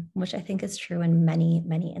 which I think is true in many,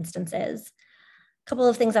 many instances. A couple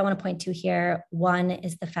of things I want to point to here. One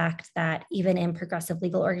is the fact that even in progressive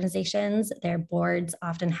legal organizations, their boards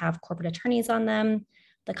often have corporate attorneys on them.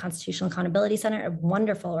 The Constitutional Accountability Center, a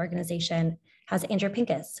wonderful organization, has Andrew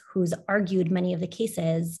Pincus, who's argued many of the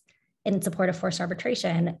cases in support of forced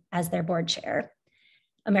arbitration as their board chair.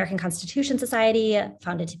 American Constitution Society,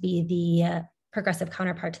 founded to be the progressive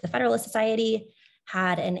counterpart to the Federalist Society,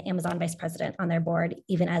 had an Amazon vice president on their board,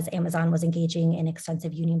 even as Amazon was engaging in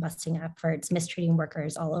extensive union busting efforts, mistreating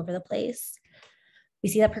workers all over the place. We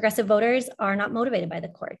see that progressive voters are not motivated by the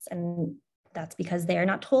courts, and that's because they are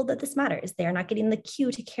not told that this matters. They are not getting the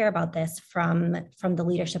cue to care about this from the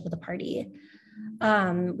leadership of the party.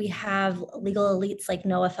 We have legal elites like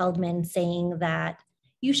Noah Feldman saying that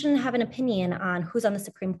you shouldn't have an opinion on who's on the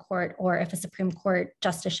Supreme Court or if a Supreme Court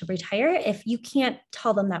justice should retire if you can't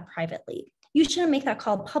tell them that privately. You shouldn't make that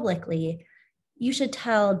call publicly. You should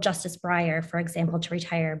tell Justice Breyer, for example, to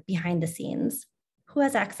retire behind the scenes. Who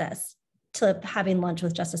has access to having lunch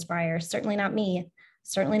with Justice Breyer? Certainly not me,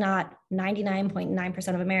 certainly not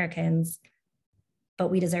 99.9% of Americans, but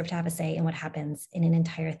we deserve to have a say in what happens in an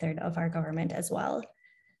entire third of our government as well.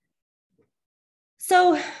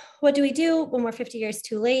 So what do we do when we're 50 years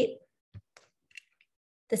too late?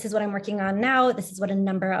 This is what I'm working on now. This is what a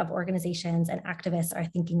number of organizations and activists are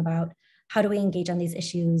thinking about. How do we engage on these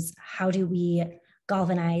issues? How do we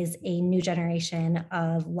galvanize a new generation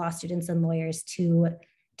of law students and lawyers to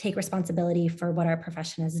take responsibility for what our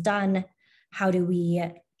profession has done? How do we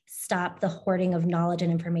stop the hoarding of knowledge and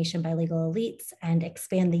information by legal elites and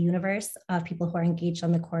expand the universe of people who are engaged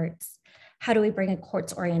on the courts? How do we bring a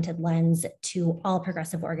courts-oriented lens to all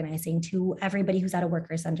progressive organizing, to everybody who's at a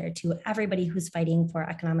worker center, to everybody who's fighting for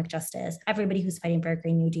economic justice, everybody who's fighting for a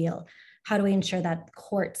Green New Deal? How do we ensure that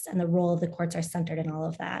courts and the role of the courts are centered in all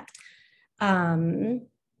of that?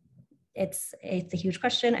 It's a huge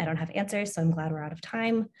question. I don't have answers, so I'm glad we're out of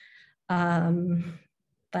time.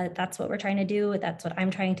 But that's what we're trying to do. That's what I'm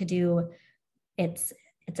trying to do. It's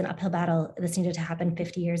an uphill battle. This needed to happen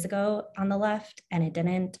 50 years ago on the left, and it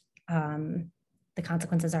didn't. The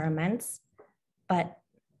consequences are immense, but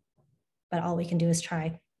all we can do is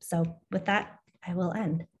try. So with that, I will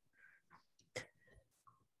end.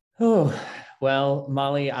 Oh, well,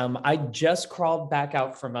 Molly, I just crawled back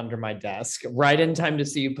out from under my desk right in time to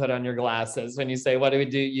see you put on your glasses when you say, what do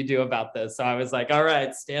you do about this? So I was like, all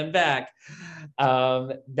right, stand back.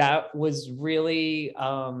 That was really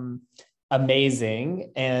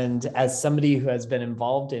amazing. And as somebody who has been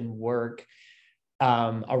involved in work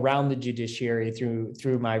around the judiciary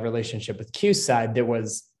through my relationship with QSIDE, there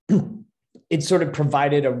was it sort of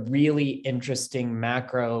provided a really interesting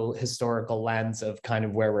macro historical lens of kind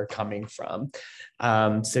of where we're coming from.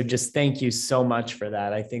 So just thank you so much for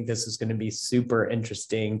that. I think this is going to be super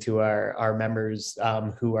interesting to our members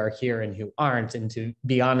who are here and who aren't. And to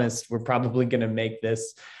be honest, we're probably going to make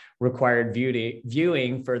this required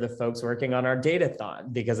viewing for the folks working on our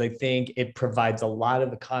datathon, because I think it provides a lot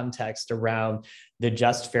of the context around the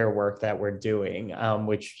just fair work that we're doing,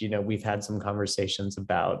 which, you know, we've had some conversations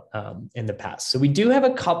about in the past. So we do have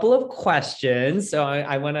a couple of questions, so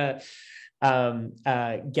I want to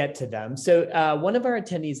get to them. So one of our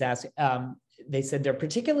attendees asked, they said they're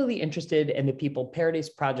particularly interested in the People Paradise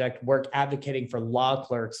Project work advocating for law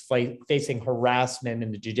clerks facing harassment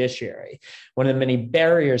in the judiciary. One of the many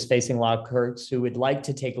barriers facing law clerks who would like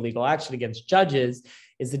to take legal action against judges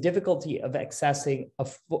is the difficulty of accessing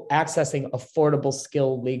affordable,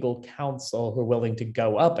 skilled legal counsel who are willing to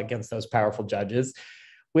go up against those powerful judges,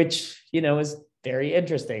 which, you know, is very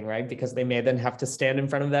interesting, right? Because they may then have to stand in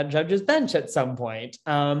front of that judge's bench at some point.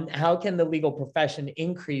 How can the legal profession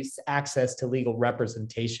increase access to legal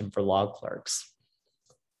representation for law clerks?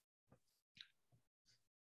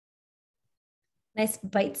 Nice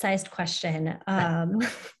bite-sized question.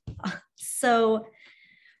 So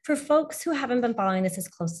for folks who haven't been following this as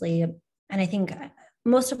closely, and I think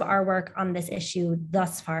most of our work on this issue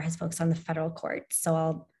thus far has focused on the federal court. So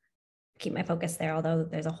I'll keep my focus there, although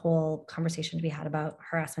there's a whole conversation to be had about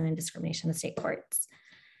harassment and discrimination in the state courts.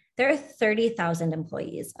 There are 30,000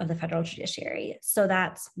 employees of the federal judiciary. So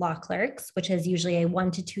that's law clerks, which is usually a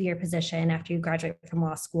 1 to 2 year position after you graduate from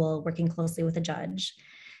law school, working closely with a judge.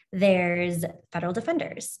 There's federal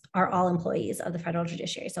defenders, are all employees of the federal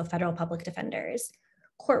judiciary. So federal public defenders,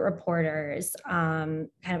 court reporters,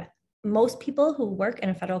 kind of most people who work in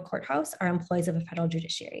a federal courthouse are employees of a federal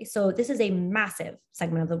judiciary. So this is a massive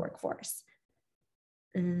segment of the workforce.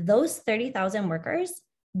 Those 30,000 workers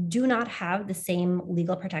do not have the same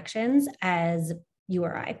legal protections as you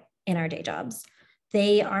or I in our day jobs.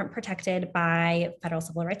 They aren't protected by federal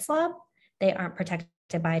civil rights law. They aren't protected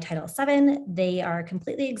by Title VII. They are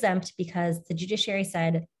completely exempt because the judiciary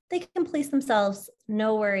said they can police themselves.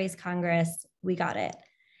 No worries, Congress, we got it.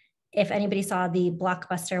 If anybody saw the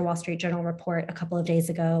blockbuster Wall Street Journal report a couple of days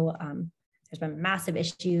ago, there's been massive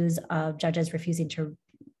issues of judges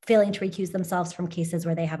failing to recuse themselves from cases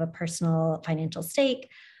where they have a personal financial stake.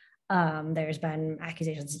 There's been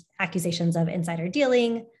accusations of insider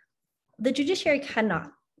dealing. The judiciary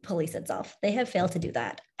cannot police itself. They have failed to do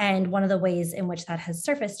that. And one of the ways in which that has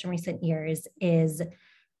surfaced in recent years is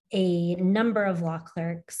a number of law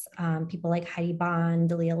clerks, people like Heidi Bond,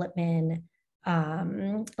 Leah Lippman,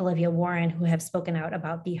 Olivia Warren, who have spoken out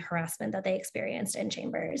about the harassment that they experienced in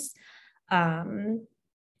chambers.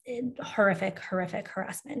 Horrific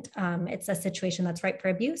harassment. It's a situation that's ripe for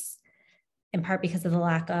abuse, in part because of the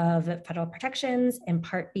lack of federal protections, in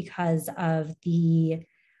part because of the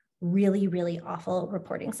really, really awful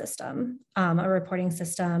reporting system. A reporting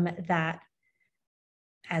system that,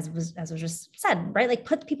 as was just said, right, like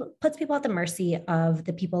puts people at the mercy of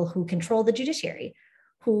the people who control the judiciary,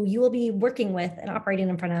 who you will be working with and operating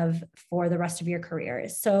in front of for the rest of your career.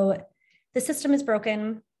 So the system is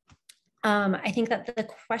broken. I think that the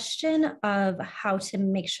question of how to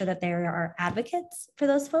make sure that there are advocates for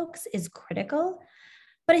those folks is critical.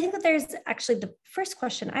 But I think that there's actually the first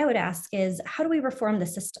question I would ask is, how do we reform the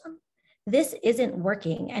system? this isn't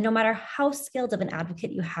working. And no matter how skilled of an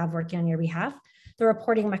advocate you have working on your behalf, the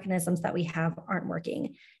reporting mechanisms that we have aren't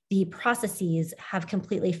working. The processes have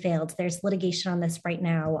completely failed. There's litigation on this right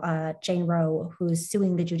now. Jane Roe, who's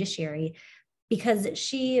suing the judiciary because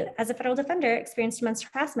she, as a federal defender, experienced domestic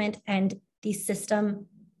harassment, and the system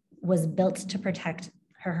was built to protect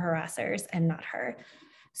her harassers and not her.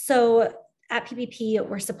 So at PPP,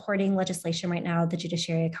 we're supporting legislation right now, the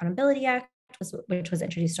Judiciary Accountability Act, which was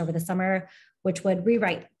introduced over the summer, which would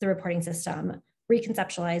rewrite the reporting system,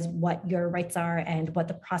 reconceptualize what your rights are and what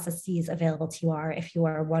the processes available to you are if you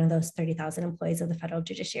are one of those 30,000 employees of the federal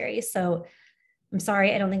judiciary. So I'm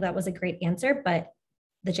sorry, I don't think that was a great answer, but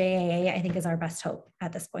the JAA, I think, is our best hope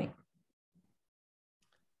at this point.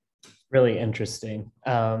 Really interesting.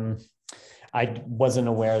 I wasn't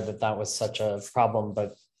aware that that was such a problem,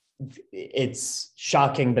 but it's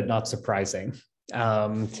shocking, but not surprising.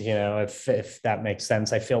 If that makes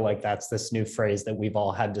sense. I feel like that's this new phrase that we've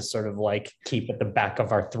all had to sort of like keep at the back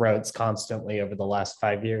of our throats constantly over the last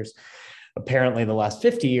 5 years. Apparently the last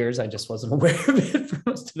 50 years, I just wasn't aware of it for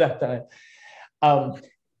most of that time.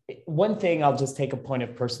 One thing, I'll just take a point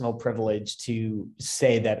of personal privilege to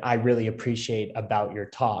say that I really appreciate about your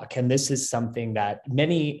talk. And this is something that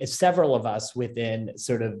several of us within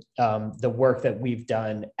sort of the work that we've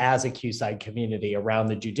done as a QSIDE community around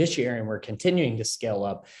the judiciary, and we're continuing to scale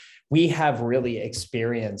up, we have really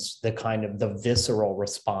experienced the kind of the visceral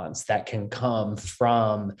response that can come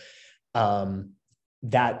from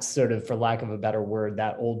that sort of, for lack of a better word,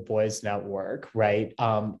 that old boys network, right?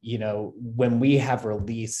 When we have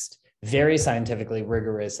released very scientifically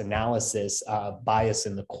rigorous analysis of bias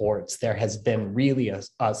in the courts, there has been really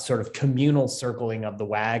a sort of communal circling of the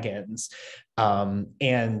wagons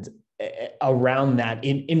and around that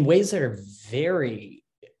in ways that are very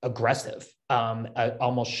aggressive,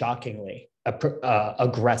 almost shockingly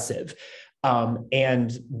aggressive.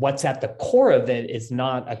 And what's at the core of it is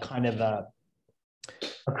not a kind of a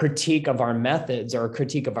critique of our methods or a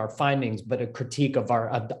critique of our findings, but a critique of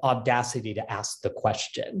our audacity to ask the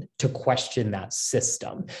question, to question that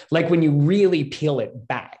system. Like when you really peel it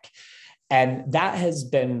back. And that has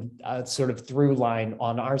been a sort of through line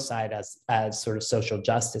on our side as sort of social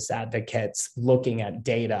justice advocates looking at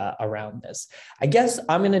data around this. I guess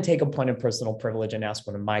I'm going to take a point of personal privilege and ask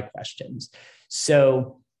one of my questions.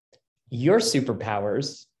 So your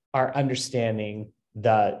superpowers are understanding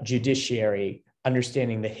the judiciary,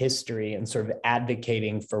 understanding the history, and sort of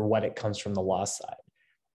advocating for what it comes from the law side.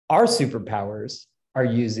 Our superpowers are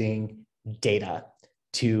using data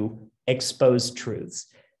to expose truths.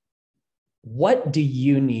 What do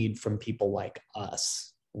you need from people like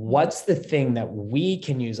us? What's the thing that we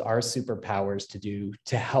can use our superpowers to do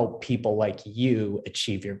to help people like you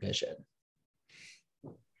achieve your vision?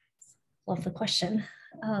 Love the question.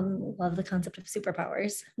 Love the concept of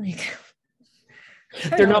superpowers.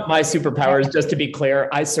 They're not my superpowers, just to be clear.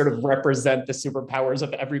 I sort of represent the superpowers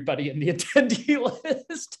of everybody in the attendee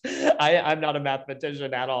list. I'm not a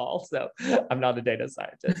mathematician at all, so I'm not a data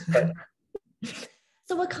scientist. But.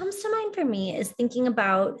 So what comes to mind for me is thinking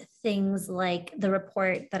about things like the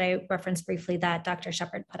report that I referenced briefly that Dr.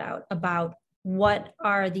 Shepard put out about what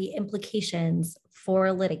are the implications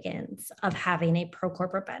for litigants of having a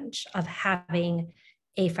pro-corporate bench, of having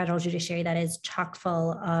a federal judiciary that is chock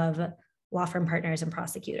full of law firm partners and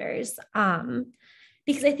prosecutors.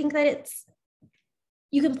 Because I think that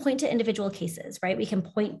you can point to individual cases, right? We can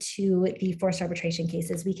point to the forced arbitration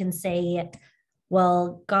cases. We can say,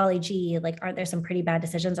 well, golly gee, aren't there some pretty bad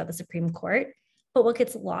decisions at the Supreme Court? But what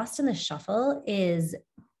gets lost in the shuffle is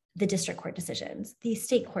the district court decisions, the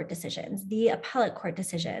state court decisions, the appellate court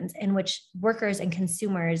decisions, in which workers and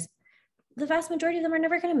consumers, the vast majority of them are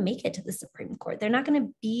never going to make it to the Supreme Court. They're not going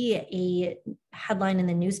to be a headline in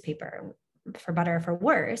the newspaper, for better or for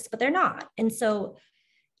worse, but they're not. And so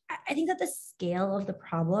I think that the scale of the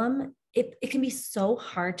problem, it can be so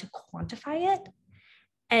hard to quantify it.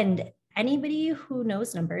 And anybody who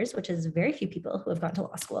knows numbers, which is very few people who have gone to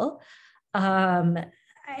law school,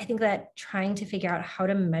 I think that trying to figure out how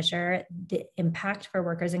to measure the impact for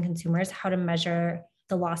workers and consumers, how to measure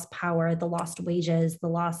the lost power, the lost wages, the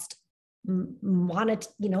lost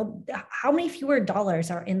how many fewer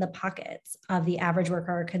dollars are in the pockets of the average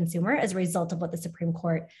worker or consumer as a result of what the Supreme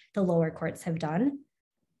Court, the lower courts have done?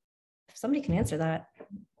 If somebody can answer that,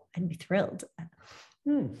 I'd be thrilled.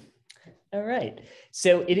 All right.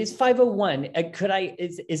 So it is 5:01.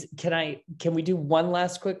 Can we do one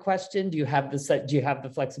last quick question? Do you have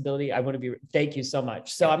the flexibility? Thank you so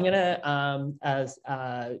much. So I'm going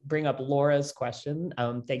to bring up Laura's question.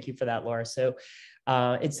 Thank you for that, Laura. So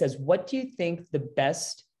it says, what do you think the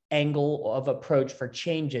best angle of approach for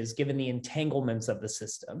changes given the entanglements of the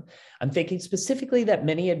system. I'm thinking specifically that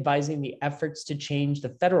many advising the efforts to change the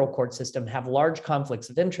federal court system have large conflicts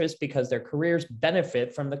of interest because their careers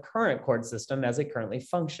benefit from the current court system as it currently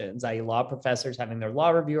functions, i.e. law professors having their law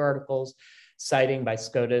review articles, citing by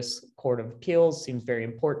SCOTUS Court of Appeals seems very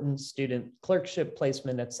important, student clerkship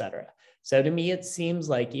placement, et cetera. So to me, it seems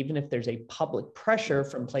like even if there's a public pressure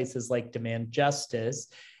from places like Demand Justice,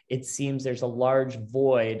 it seems there's a large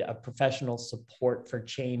void of professional support for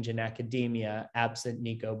change in academia, absent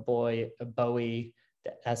Nico Bowie,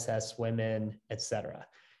 the SS women, et cetera.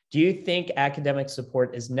 Do you think academic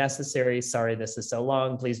support is necessary? Sorry, this is so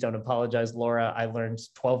long. Please don't apologize, Laura. I learned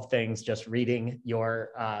 12 things just reading your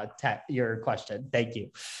question. Thank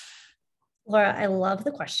you. Laura, I love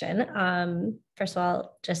the question. First of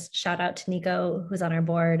all, just shout out to Nico, who's on our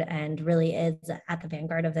board and really is at the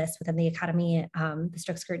vanguard of this within the academy. The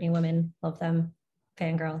strict scrutiny women, love them.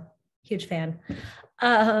 Fangirl, huge fan.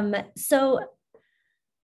 So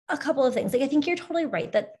a couple of things. Like, I think you're totally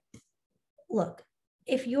right that, look,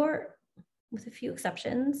 if you're, with a few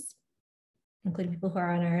exceptions, including people who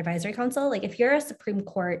are on our advisory council, like if you're a Supreme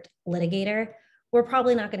Court litigator, we're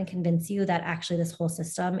probably not going to convince you that actually this whole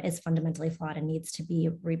system is fundamentally flawed and needs to be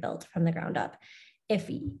rebuilt from the ground up. If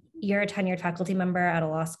you're a tenured faculty member at a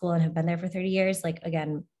law school and have been there for 30 years, like,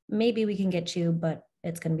 again, maybe we can get you, but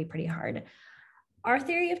it's going to be pretty hard. Our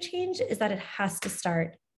theory of change is that it has to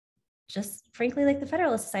start just frankly, like the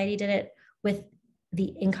Federalist Society did it with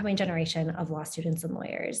the incoming generation of law students and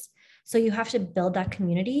lawyers. So you have to build that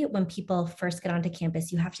community when people first get onto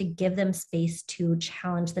campus. You have to give them space to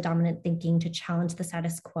challenge the dominant thinking, to challenge the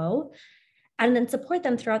status quo, and then support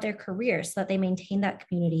them throughout their career so that they maintain that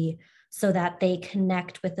community, so that they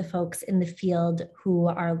connect with the folks in the field who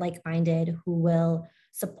are like-minded, who will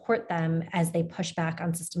support them as they push back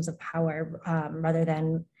on systems of power, rather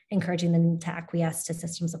than encouraging them to acquiesce to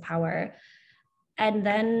systems of power. And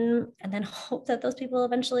then hope that those people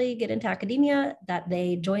eventually get into academia, that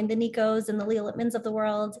they join the Nicos and the Leo Lippmans of the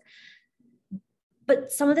world.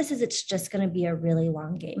 But some of this is, it's just going to be a really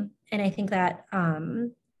long game. And I think that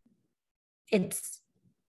it's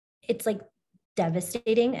like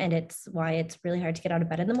devastating, and it's why it's really hard to get out of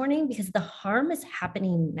bed in the morning, because the harm is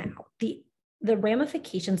happening now. The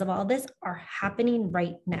ramifications of all this are happening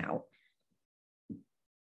right now.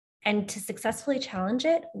 And to successfully challenge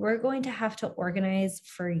it, we're going to have to organize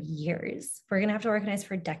for years. We're going to have to organize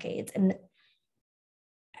for decades.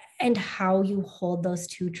 And how you hold those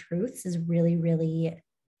two truths is really, really,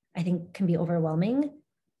 I think, can be overwhelming.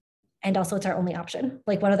 And also, it's our only option.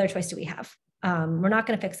 Like, what other choice do we have? We're not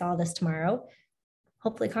going to fix all this tomorrow.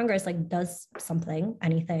 Hopefully Congress does something,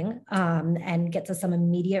 anything, and gets us some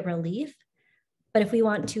immediate relief. But if we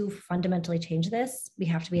want to fundamentally change this, we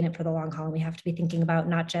have to be in it for the long haul. And we have to be thinking about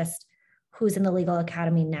not just who's in the legal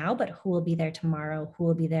academy now, but who will be there tomorrow, who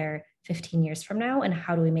will be there 15 years from now, and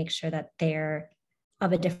how do we make sure that they're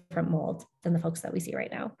of a different mold than the folks that we see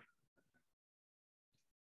right now.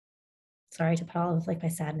 Sorry to put all of my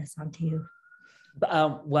sadness onto you.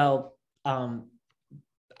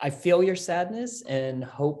 I feel your sadness and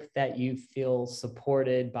hope that you feel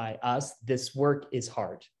supported by us. This work is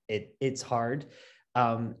hard. It's hard.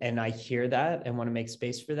 And I hear that and want to make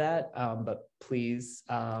space for that. But please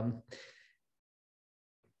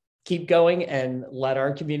keep going and let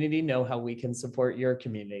our community know how we can support your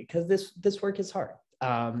community, because this work is hard.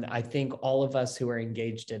 I think all of us who are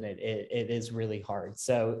engaged in it is really hard.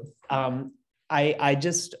 So I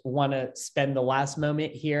just want to spend the last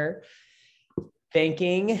moment here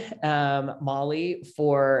thanking Molly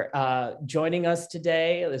for joining us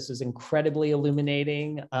today. This was incredibly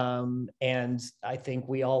illuminating, and I think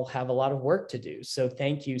we all have a lot of work to do. So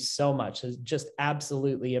thank you so much. It's just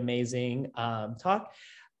absolutely amazing talk.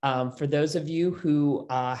 For those of you who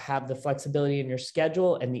have the flexibility in your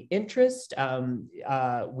schedule and the interest,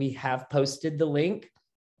 we have posted the link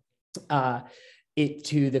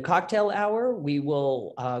to the cocktail hour. We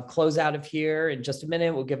will close out of here in just a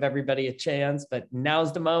minute. We'll give everybody a chance, but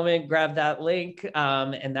now's the moment. Grab that link,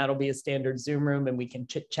 and that'll be a standard Zoom room, and we can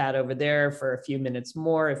chit chat over there for a few minutes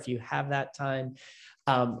more if you have that time.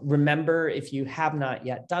 Remember, if you have not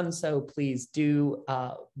yet done so, please do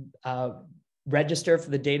register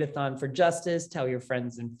for the Datathon for Justice. Tell your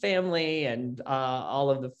friends and family and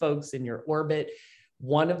all of the folks in your orbit.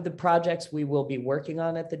 One of the projects we will be working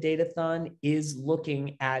on at the Datathon is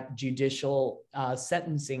looking at judicial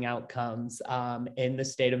sentencing outcomes in the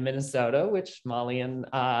state of Minnesota, which Molly and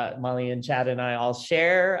Chad and I all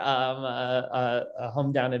share a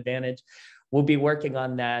hometown advantage. we'll be working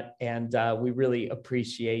on that. And we really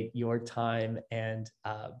appreciate your time and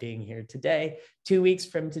being here today. 2 weeks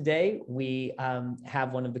from today, we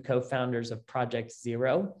have one of the co-founders of Project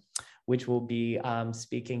Zero, which will be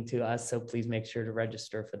speaking to us. So please make sure to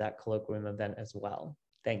register for that Colloquium event as well.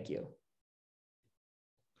 Thank you.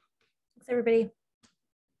 Thanks, everybody.